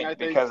a Terang, point I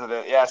think. because of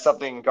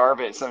something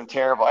garbage, something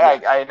terrible. Yeah.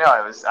 I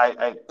know.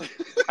 I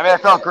mean, I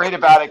felt great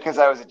about it because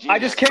I was a genius. I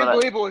just can't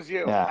believe it was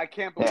you. Yeah. I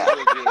can't believe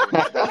it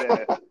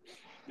was you.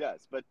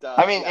 Yes, but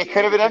I mean, it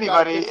could have been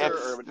anybody.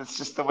 It's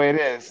just the way it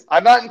is.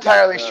 I'm not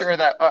entirely sure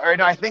that. Or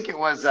no, I think it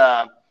was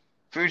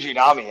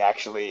Fujinami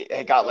actually.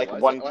 It got like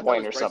 1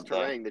 point or something.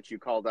 Terang that you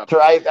called up.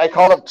 So I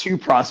called up 2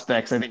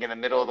 prospects. I think in the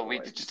middle of the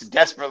week, just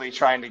desperately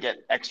trying to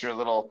get extra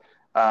little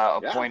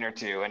point or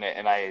 2,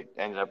 and I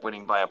ended up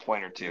winning by a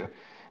point or 2.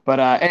 But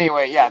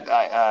anyway,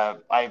 yeah,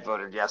 I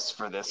voted yes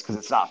for this because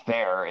it's not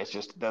fair. It's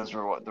just those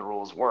were what the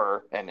rules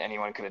were, and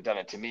anyone could have done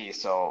it to me.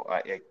 So,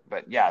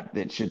 but yeah,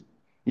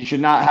 you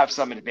should not have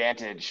some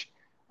advantage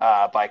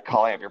by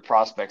calling up your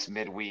prospects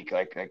midweek,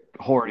 like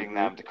hoarding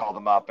them to call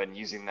them up and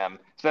using them,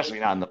 especially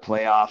not in the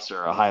playoffs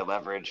or a high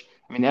leverage.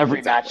 I mean,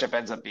 every matchup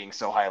ends up being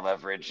so high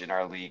leverage in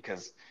our league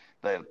because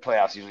the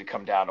playoffs usually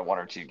come down to 1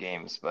 or 2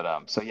 games.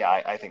 But so yeah,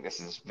 I think this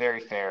is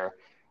very fair.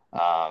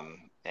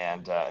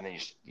 And then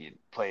you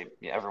play.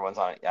 Everyone's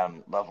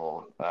on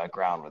level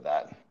ground with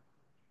that.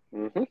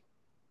 Mm-hmm.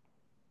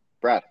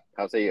 Brad,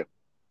 how say you?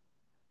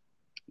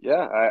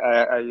 Yeah,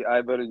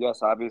 I voted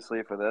yes,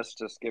 obviously, for this,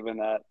 just given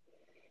that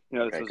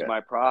this was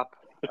my prop.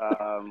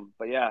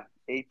 But yeah,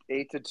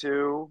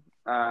 8-2.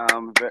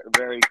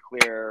 Very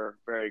clear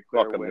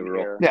Welcome win new rule.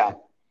 here. Yeah,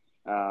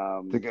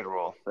 it's a good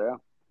rule.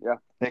 So yeah.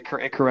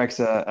 It corrects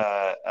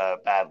a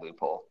bad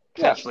loophole,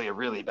 potentially a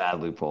really bad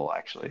loophole.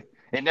 Actually,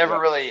 it never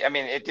really. I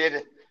mean, it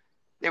did.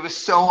 It was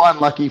so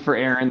unlucky for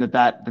Aaron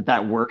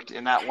that worked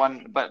in that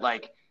one, but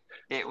like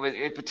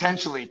it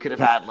potentially could have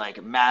had like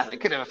it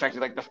could have affected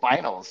like the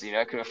finals, it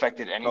could have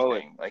affected anything.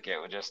 Totally. Like it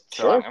would just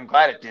Sure. I'm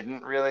glad it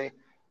didn't really,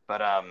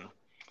 but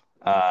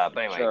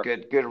anyway, Sure.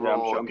 good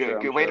rule.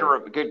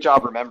 Good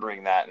job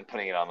remembering that and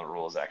putting it on the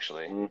rules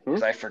actually.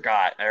 Because I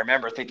forgot. I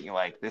remember thinking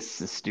like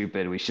this is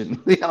stupid. We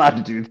shouldn't be allowed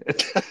to do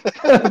this.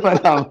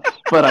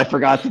 but I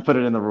forgot to put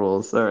it in the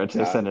rules or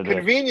to send it in.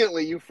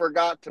 Conveniently, you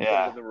forgot to put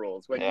it in the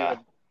rules when you had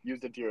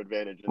used it to your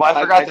advantage. Well,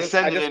 I forgot to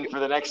send it in for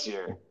the next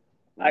year.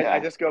 I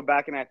just go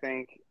back and I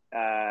think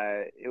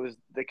it was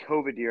the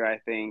COVID year, I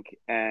think,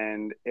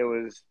 and it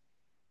was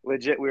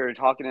legit. We were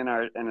talking in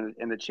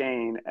the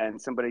chain,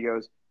 and somebody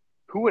goes,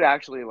 "Who would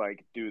actually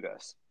like do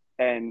this?"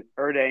 And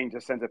Erdang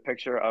just sends a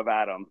picture of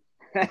Adam.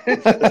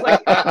 It's just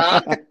like,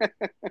 I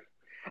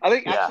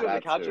think actually on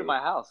the couch of my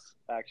house,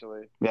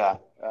 actually. Yeah.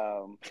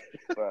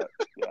 But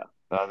yeah.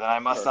 Then I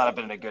must not have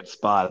been in a good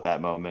spot at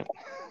that moment.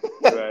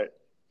 Right.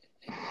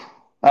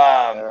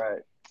 All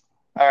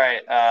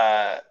right.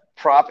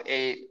 Prop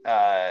 8,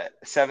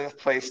 7th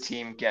place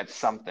team gets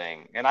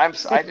something, and I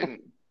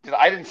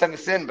didn't send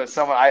this in, but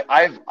someone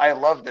I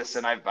love this,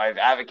 and I've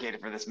advocated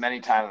for this many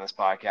times on this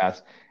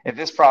podcast. If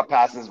this prop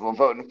passes, we'll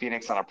vote in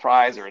Phoenix on a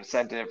prize or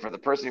incentive for the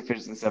person who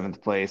finishes in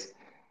 7th place.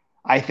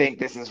 I think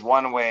this is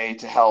one way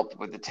to help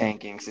with the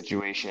tanking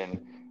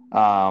situation,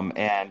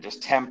 and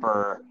just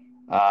temper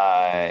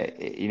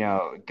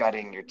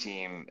gutting your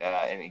team,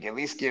 and it at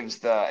least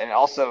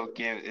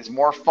is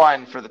more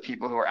fun for the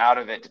people who are out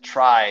of it to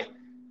try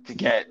to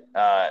get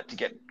up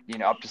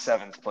to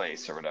 7th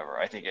place or whatever.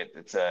 I think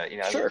it's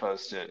as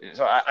opposed to.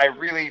 So I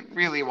really,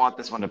 really want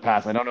this one to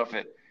pass. I don't know if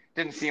it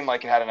didn't seem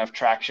like it had enough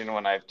traction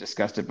when I've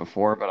discussed it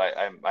before, but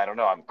I don't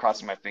know. I'm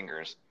crossing my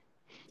fingers.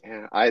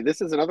 Yeah,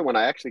 this is another one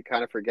I actually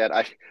kind of forget.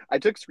 I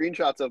took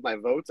screenshots of my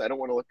votes. I don't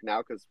want to look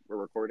now because we're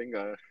recording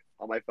on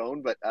my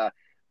phone, but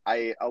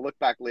I'll look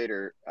back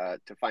later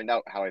to find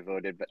out how I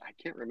voted, but I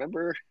can't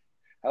remember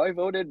how I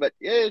voted. But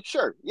yeah,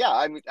 sure, yeah.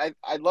 I mean,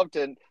 I'd love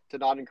to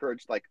not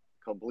encourage like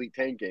complete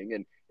tanking,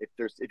 and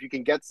if you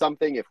can get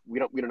something, if we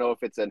don't know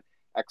if it's an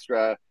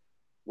extra,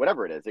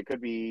 whatever it is, it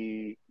could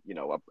be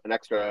an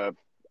extra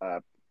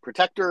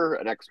protector,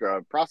 an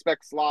extra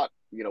prospect slot,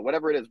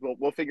 whatever it is,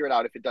 we'll figure it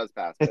out if it does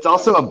pass. It's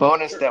also a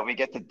bonus that we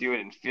get to do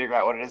it and figure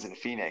out what it is in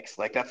Phoenix.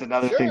 Like that's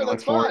another thing to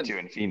look forward to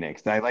in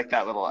Phoenix. I like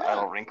that little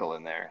wrinkle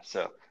in there.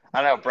 So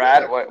I don't know,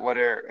 Brad. What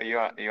are you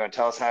want to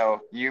tell us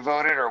how you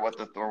voted, or what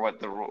the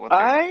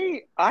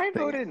I thing?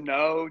 voted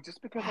no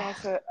just because I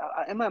said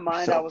in my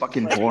mind I So was just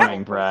fucking like,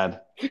 boring,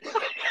 Brad.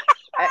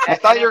 I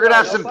thought you were gonna NFL,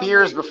 have no some fun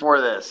beers league.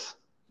 before this.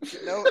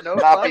 No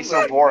Not be fun so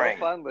league. No boring.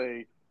 fun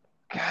league.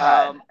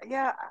 God,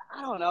 Yeah,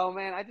 I don't know,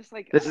 man. I just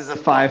like this is a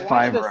why should a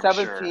 5-5er, I'm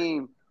seventh sure.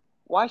 team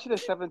why should a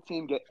seventh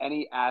team get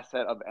any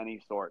asset of any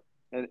sort?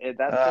 That's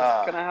just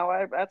Uh, kind of how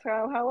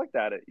I looked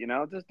at it.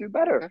 Just do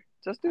better. Okay.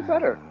 Just do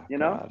better. oh, You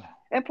know. God.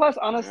 And plus,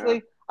 Yeah.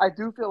 honestly, I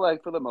do feel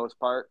like for the most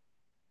part,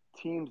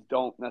 teams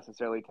don't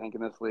necessarily tank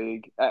in this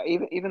league.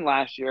 Even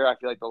last year, I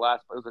feel like the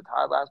last it was a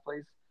tied last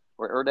place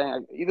or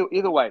dang,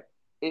 either way,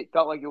 it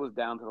felt like it was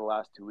down to the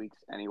last 2 weeks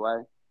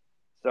anyway.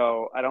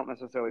 So I don't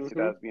necessarily see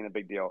that Mm-hmm. as being a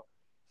big deal.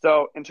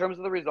 So in terms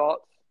of the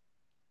results,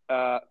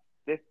 uh,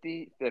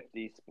 50-50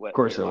 Of split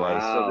course here, it guys.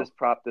 was. So Wow. this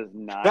prop does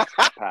not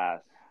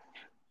pass.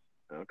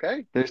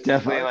 Okay. There's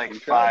definitely Harsh like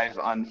and Chad.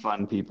 5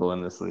 unfun people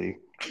in this league.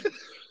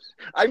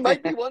 I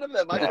might be one of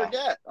them. I Yeah.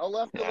 forget. I'll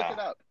have to look Yeah. it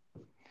up.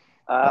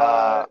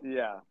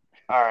 Yeah.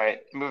 All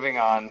right, moving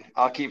on.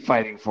 I'll keep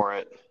fighting for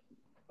it.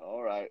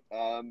 All right.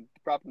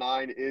 Prop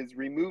 9 is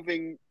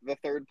removing the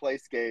third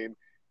place game.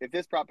 If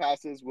this prop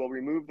passes, we'll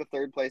remove the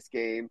third place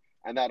game,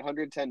 and that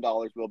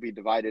 $110 will be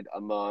divided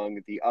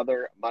among the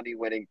other money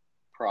winning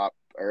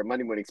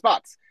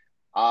spots.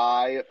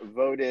 I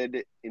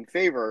voted in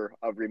favor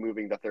of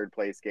removing the third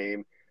place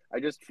game. I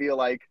just feel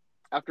like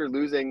after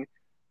losing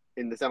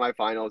in the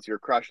semifinals, you're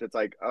crushed. It's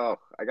like, oh,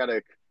 I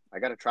gotta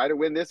try to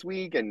win this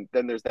week, and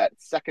then there's that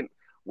second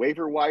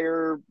waiver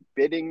wire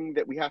bidding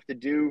that we have to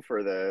do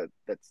for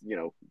that's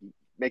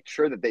make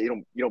sure that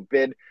you don't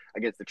bid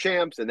against the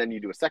champs, and then you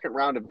do a second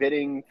round of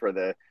bidding for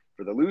the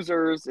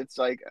losers. It's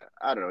like,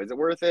 I don't know, is it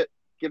worth it?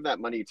 Give that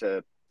money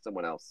to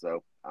someone else.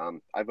 So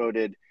I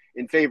voted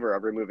in favor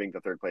of removing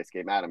the third place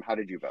game. Adam, how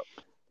did you vote?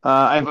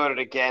 I voted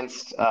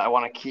against. I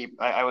want to keep.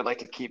 I would like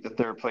to keep the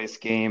third place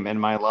game, and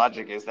my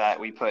logic is that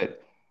we put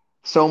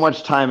so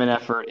much time and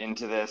effort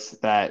into this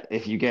that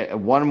if you get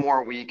one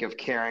more week of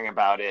caring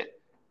about it,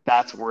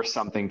 that's worth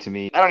something to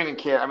me. I don't even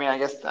care. I mean, I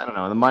guess I don't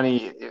know the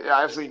money.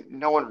 Obviously,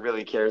 no one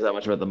really cares that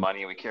much about the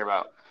money. We care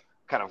about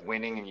kind of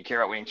winning, and you care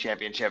about winning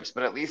championships,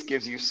 but at least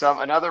gives you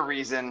another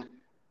reason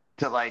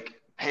to like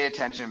pay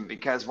attention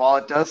because while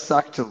it does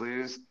suck to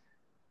lose,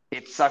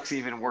 it sucks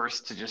even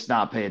worse to just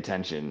not pay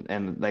attention.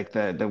 And like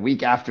the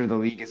week after the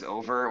league is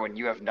over, when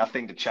you have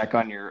nothing to check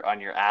on your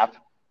app,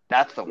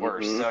 that's the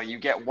worst. Mm-hmm. So you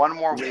get one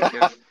more week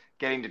of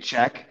getting to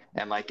check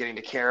and like getting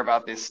to care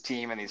about this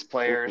team and these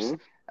players. Mm-hmm.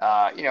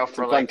 For Some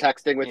fun like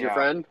texting with your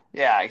friend,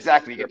 yeah,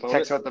 exactly. You your get to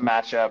opponent. text about the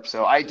matchup.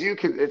 So I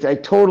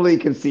totally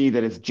concede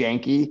that it's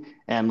janky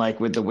and like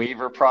with the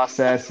waiver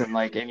process and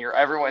like and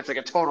everyone, it's like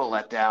a total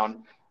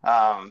letdown.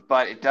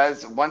 But it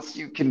does once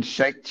you can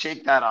shake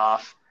that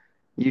off,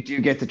 you do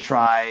get to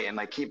try and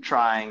like keep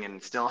trying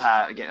and still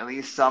get at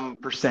least some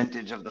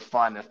percentage of the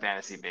fun of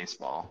fantasy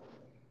baseball.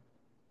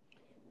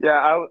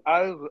 Yeah,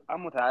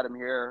 I'm with Adam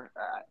here.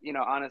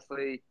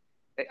 Honestly,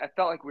 I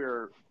felt like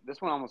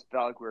this one almost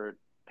felt like we were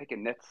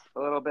picking nits a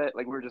little bit.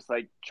 Like we were just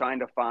like trying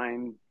to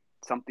find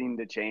something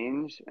to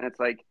change. And it's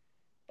like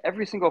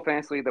every single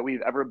fantasy league that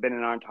we've ever been in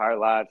our entire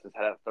lives has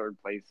had a third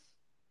place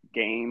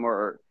game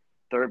or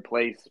third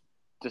place,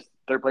 just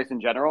third place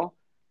in general.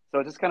 So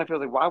it just kind of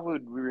feels like, why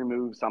would we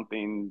remove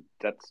something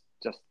that's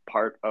just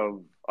part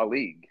of a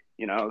league,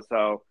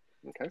 So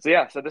Okay. so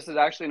yeah, so this is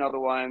actually another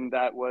one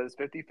that was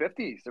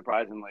 50-50,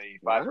 surprisingly,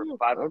 five for Wow.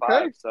 five for Okay.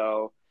 five.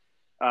 So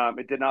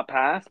it did not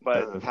pass,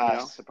 but Doesn't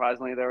pass.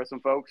 surprisingly, there were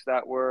some folks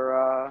that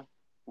were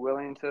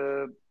willing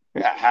to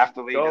Yeah, half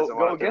the league doesn't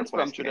want go a third against from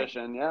place game.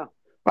 tradition. Yeah.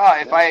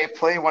 Well, if Yeah. I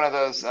play one of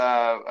those,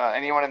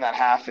 anyone in that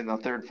half in the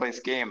third place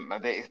game,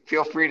 they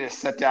feel free to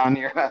set down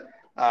your.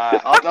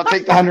 I'll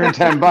take the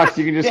 $110.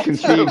 You can just Yeah,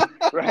 concede.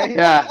 true, right?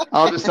 Yeah,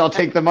 I'll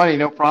take the money,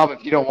 no problem.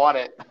 If you don't want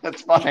it,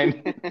 that's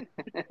fine.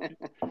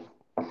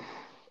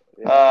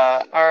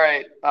 All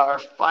right, our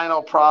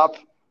final prop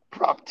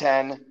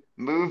 10.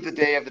 Move the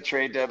day of the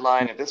trade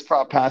deadline. If this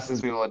prop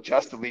passes, we will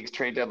adjust the league's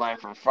trade deadline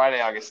from Friday,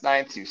 August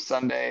 9th to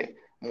Sunday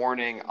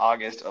morning,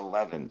 August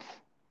 11th.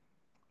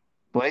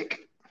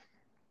 Blake?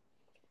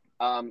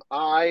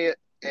 I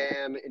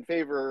am in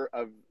favor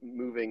of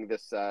moving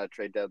this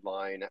trade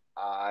deadline.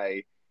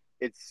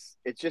 It's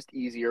just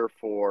easier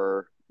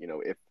for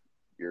if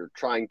you're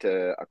trying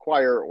to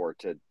acquire or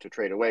to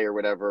trade away or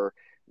whatever.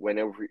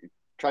 Whenever you're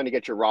trying to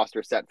get your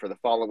roster set for the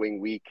following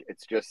week,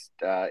 it's just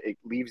it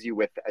leaves you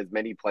with as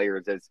many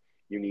players as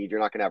you need. You're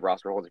not going to have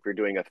roster holes if you're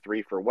doing a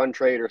 3-for-1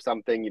 trade or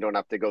something. You don't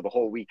have to go the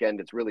whole weekend.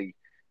 It's really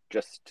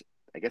just,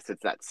 I guess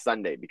it's that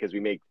Sunday because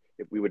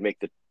if we would make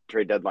the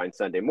trade deadline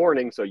Sunday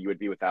morning, so you would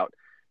be without,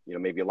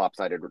 maybe a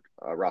lopsided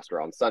roster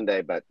on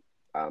Sunday. But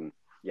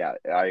yeah,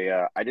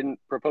 I didn't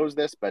propose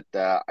this, but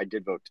I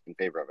did vote in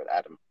favor of it.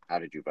 Adam, how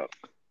did you vote?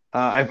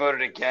 I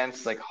voted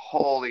against, like,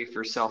 wholly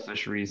for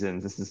selfish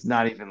reasons. This is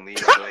not even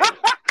league related.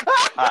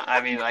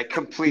 I mean, like,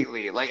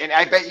 completely. Like, and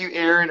I bet you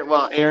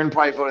Aaron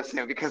probably voted the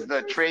same because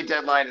the trade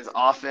deadline is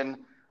often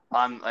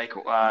on, like,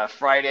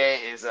 Friday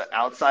is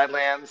outside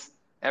lands.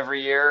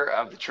 every year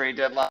of the trade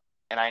deadline,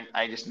 and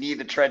I just need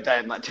the trade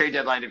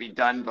deadline to be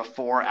done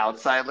before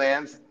outside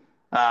lands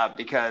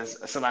because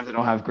sometimes I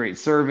don't have great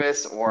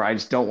service or I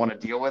just don't want to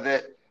deal with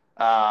it.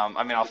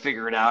 I mean, I'll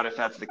figure it out if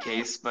that's the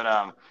case, but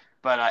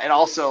and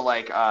also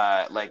like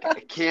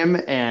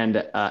Kim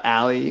and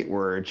Allie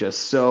were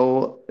just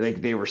so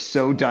like they were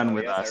so done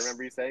with yes, I us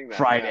remember you saying that.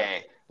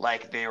 Friday.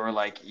 Like they were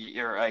like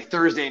you're like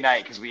Thursday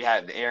night because we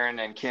had Aaron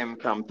and Kim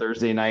come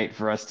Thursday night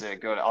for us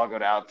to all go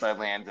to outside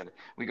lands and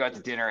we got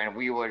to dinner and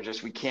we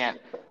can't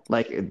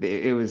like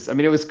it was I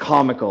mean it was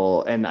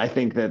comical and I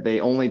think that they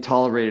only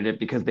tolerated it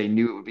because they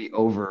knew it would be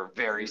over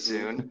very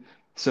soon.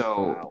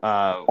 So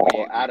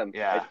Well, Adam,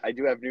 yeah. I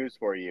do have news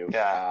for you.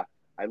 Yeah.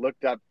 I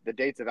looked up the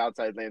dates of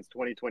Outside Lands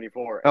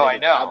 2024. Oh, And I it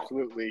is know.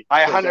 absolutely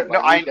I trade hundred no,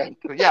 deadline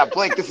weekend. yeah,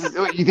 Blake. This is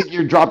you think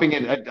you're dropping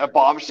a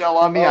bombshell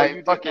on me? Oh, I you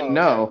did? fucking Oh,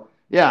 know. okay.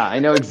 Yeah, I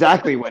know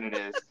exactly when it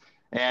is,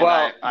 and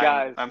Well,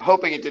 guys, I'm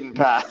hoping it didn't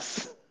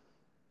pass.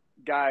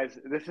 guys,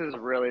 this is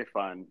really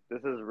fun.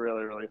 This is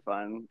really really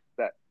fun.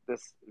 That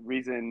this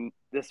reason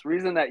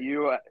that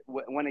you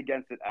went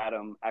against it,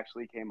 Adam,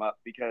 actually came up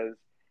because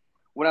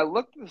when I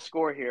looked at the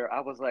score here,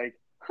 I was like,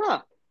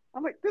 huh.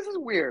 I'm like, this is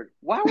weird.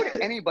 Why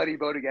would anybody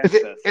vote against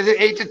this? Is it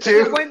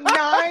 8-2? It went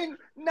 9-1.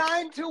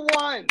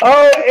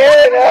 Oh,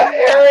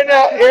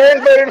 Aaron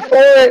voted for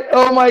it.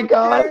 Oh my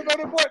God. Aaron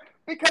voted for it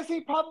because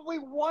he probably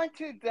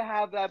wanted to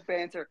have that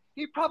banter.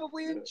 He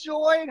probably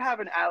enjoyed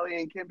having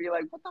Allie and Kim be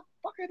like, what the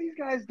fuck are these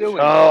guys doing?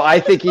 Oh, I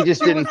think he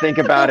just didn't think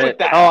about it.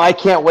 Oh, I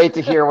can't wait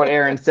to hear what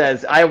Aaron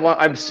says.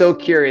 I'm so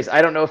curious.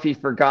 I don't know if he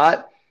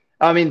forgot.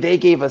 I mean,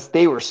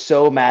 they were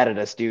so mad at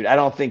us, dude. I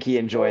don't think he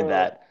enjoyed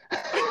that.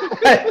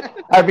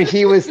 I mean,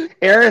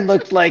 Aaron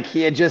looked like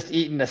he had just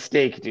eaten a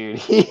steak, dude.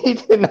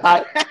 It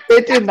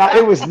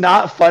was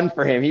not fun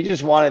for him. He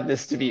just wanted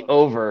this to be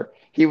over.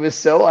 He was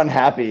so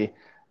unhappy.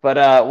 But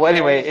well,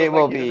 anyway, it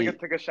will be.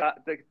 Took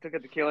a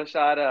tequila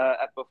shot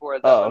before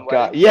his Oh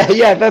God,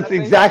 yeah, that's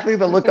exactly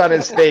the look on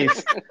his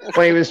face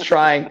when he was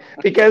trying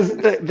because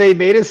they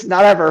made us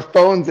not have our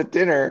phones at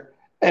dinner.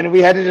 And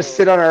we had to just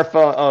sit on our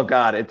phone. Oh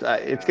God,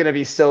 it's gonna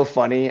be so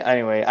funny.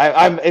 Anyway,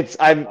 I'm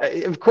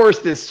of course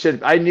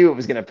I knew it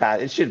was gonna pass.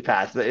 It should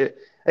pass. It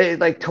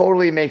like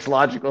totally makes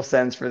logical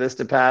sense for this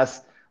to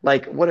pass.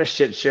 Like what a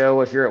shit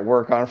show if you're at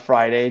work on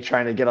Friday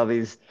trying to get all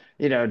these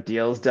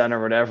deals done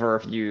or whatever.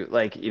 If you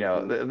like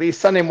at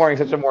least Sunday morning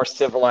is such a more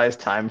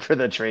civilized time for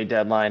the trade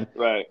deadline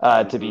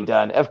to be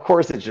done. Of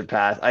course it should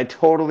pass. I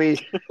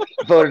totally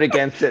voted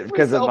against it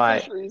because of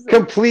my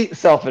complete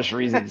selfish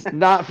reasons,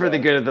 not for the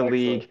good of the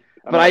league.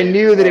 But I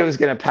knew that it was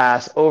going to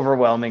pass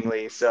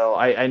overwhelmingly, so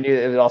I knew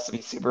it would also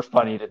be super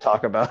funny to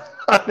talk about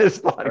on this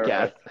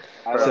podcast.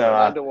 So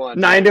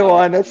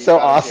 9-1. That's so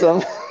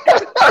awesome.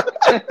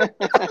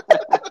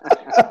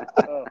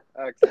 Oh,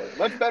 excellent.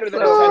 Much better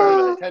than a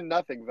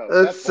 10-0 vote.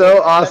 That's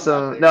so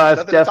awesome. No,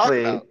 it's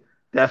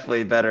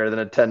definitely better than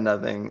a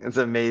 10-0. It's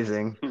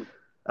amazing.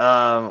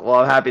 Well,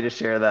 I'm happy to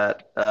share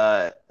that.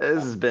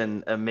 This has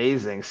been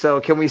amazing.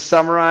 So, can we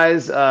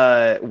summarize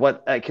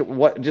what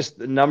just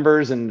the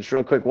numbers and just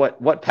real quick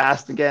what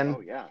passed again?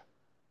 Oh yeah.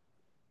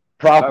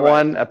 Prop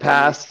 1 a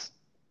pass.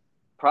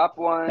 Prop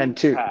 1 and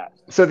 2. Pass.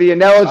 So the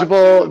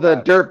ineligible, the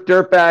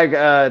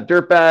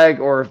dirtbag,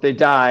 or if they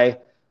die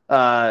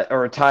or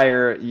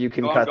retire, you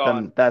can cut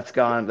them. That's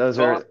gone. Those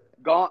are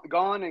gone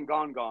and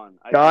gone. Gone.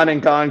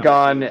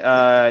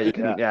 You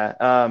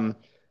can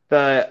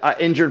the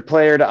injured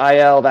player to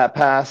IL that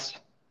passed.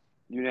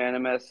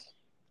 Unanimous.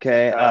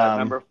 Okay.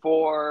 Number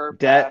 4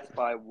 debt passed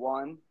by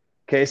 1.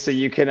 Okay, so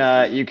you can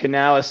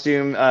now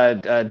assume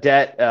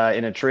debt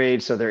in a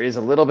trade. So there is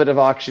a little bit of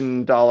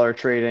auction dollar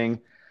trading.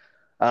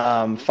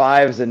 5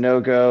 is a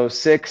no-go.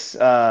 6,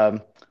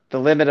 the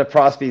limit of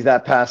Prosby's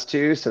that passed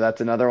too. So that's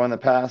another one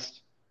that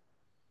passed.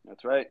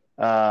 That's right.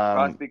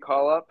 Prosby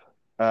call up.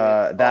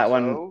 That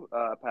one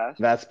passed.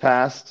 That's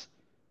passed.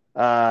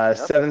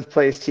 7th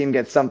place team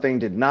gets something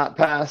did not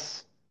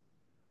pass.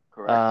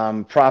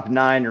 Correct. Prop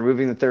 9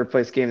 removing the 3rd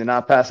place game did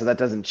not pass, so that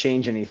doesn't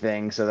change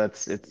anything. So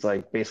it's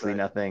like basically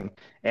nothing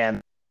and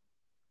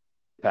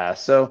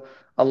pass. So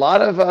a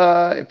lot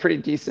of pretty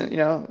decent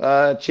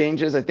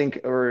changes I think,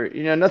 or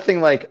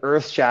nothing like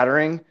earth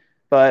shattering,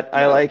 but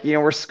I like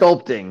we're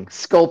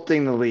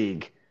sculpting the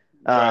league,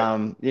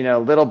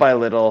 little by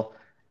little,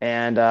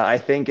 and I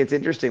think it's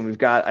interesting.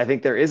 I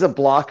think there is a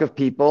block of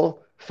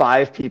people,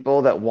 5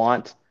 people that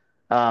want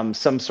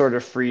some sort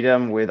of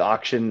freedom with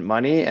auction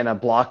money and a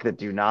block that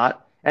do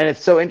not. And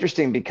it's so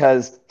interesting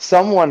because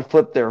someone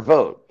flipped their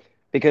vote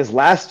because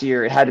last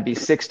year it had to be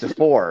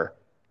 6-4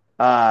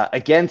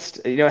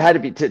 against, it had to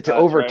be to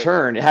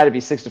overturn. Right. It had to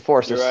be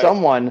 6-4.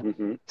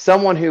 So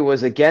someone who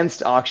was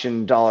against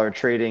auction dollar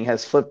trading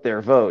has flipped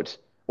their vote,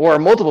 or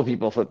multiple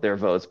people flipped their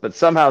votes, but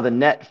somehow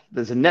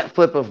there's a net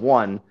flip of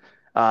 1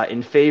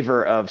 in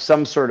favor of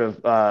some sort of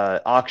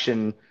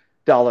auction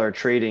dollar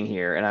trading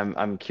here, and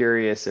I'm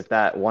curious if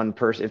that one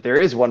person, if there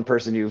is one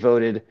person who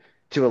voted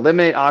to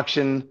eliminate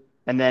auction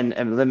and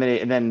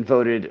then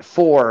voted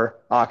for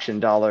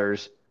auction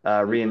dollars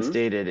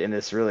reinstated in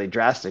this really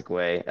drastic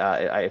way.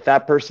 If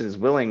that person is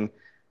willing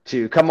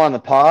to come on the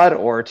pod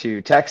or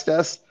to text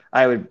us.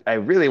 I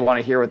really want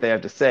to hear what they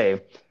have to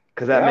say,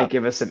 because that may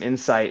give us some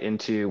insight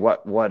into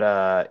what might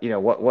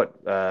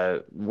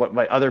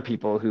other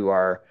people who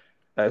are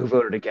who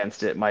voted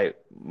against it might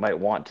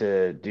want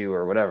to do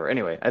or whatever.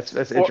 Anyway, that's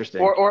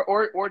interesting.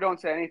 Or don't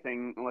say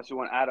anything unless you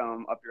want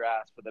Adam up your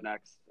ass for the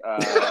next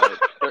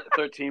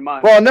 13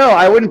 months. Well, no,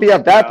 I wouldn't be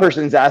up that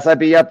person's ass. I'd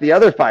be up the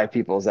other 5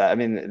 people's ass. I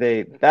mean,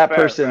 that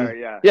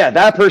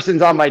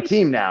person's on my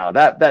team now.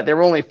 That there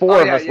were only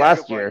 4 of us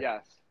last year.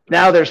 Yes.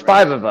 Now there's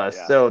 5 of us.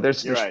 So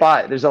there's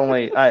 5. There's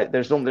only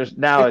there's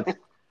now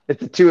it's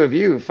the 2 of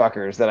you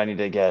fuckers that I need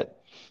to get.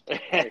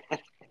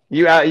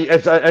 You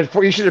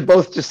should have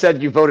both just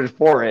said you voted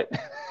for it.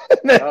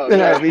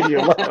 Then I'd leave you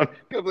alone.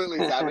 Completely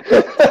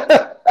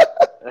sabotage.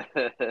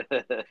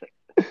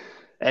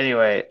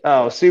 Anyway,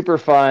 super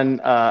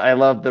fun. I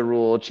love the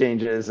rule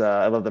changes.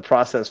 I love the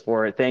process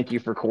for it. Thank you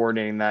for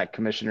coordinating that,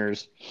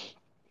 commissioners,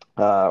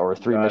 or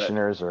 3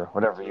 missioners, or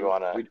whatever you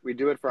want to. We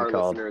do it for our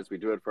listeners. We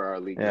do it for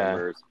our league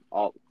members.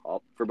 All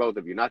for both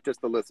of you, not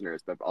just the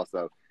listeners, but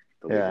also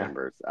the league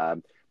members.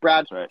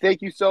 Brad,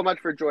 thank you so much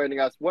for joining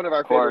us. One of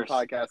our favorite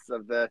podcasts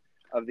of the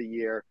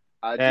year.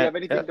 Do you have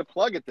anything to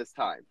plug at this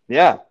time?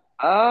 Yeah.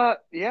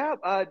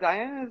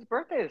 Diana's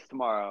birthday is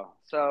tomorrow.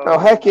 So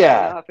heck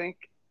yeah. I think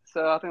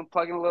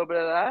plugging a little bit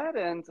of that,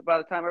 and by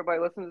the time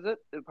everybody listens to it,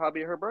 it'll probably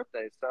be her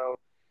birthday. So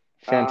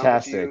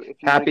fantastic.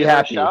 If you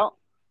happy.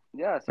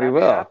 Yes, we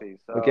will. Happy.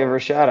 So we'll give her a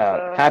shout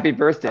out. Happy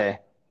birthday.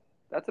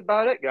 That's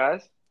about it,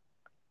 guys.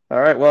 All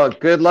right. Well,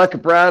 good luck,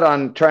 Brad,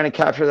 on trying to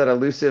capture that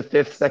elusive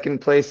 5th,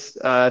 2nd place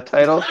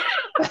title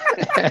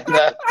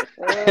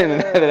in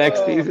the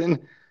next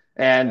season,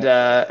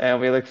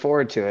 and we look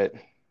forward to it.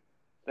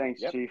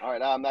 Thanks, Chief. All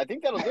right. I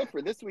think that'll do it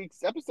for this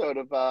week's episode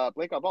of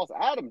Blake on Balls.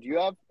 Adam, do you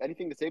have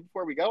anything to say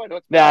before we go? I know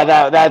it's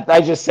that I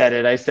just said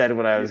it. I said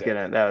what I was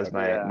gonna. That was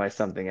my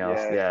something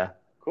else. Yeah.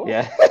 Cool.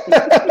 Yeah.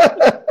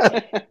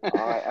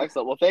 All right.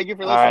 Excellent. Well, thank you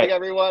for listening,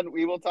 everyone.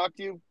 We will talk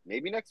to you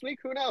maybe next week.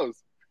 Who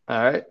knows?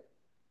 All right.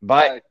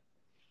 Bye.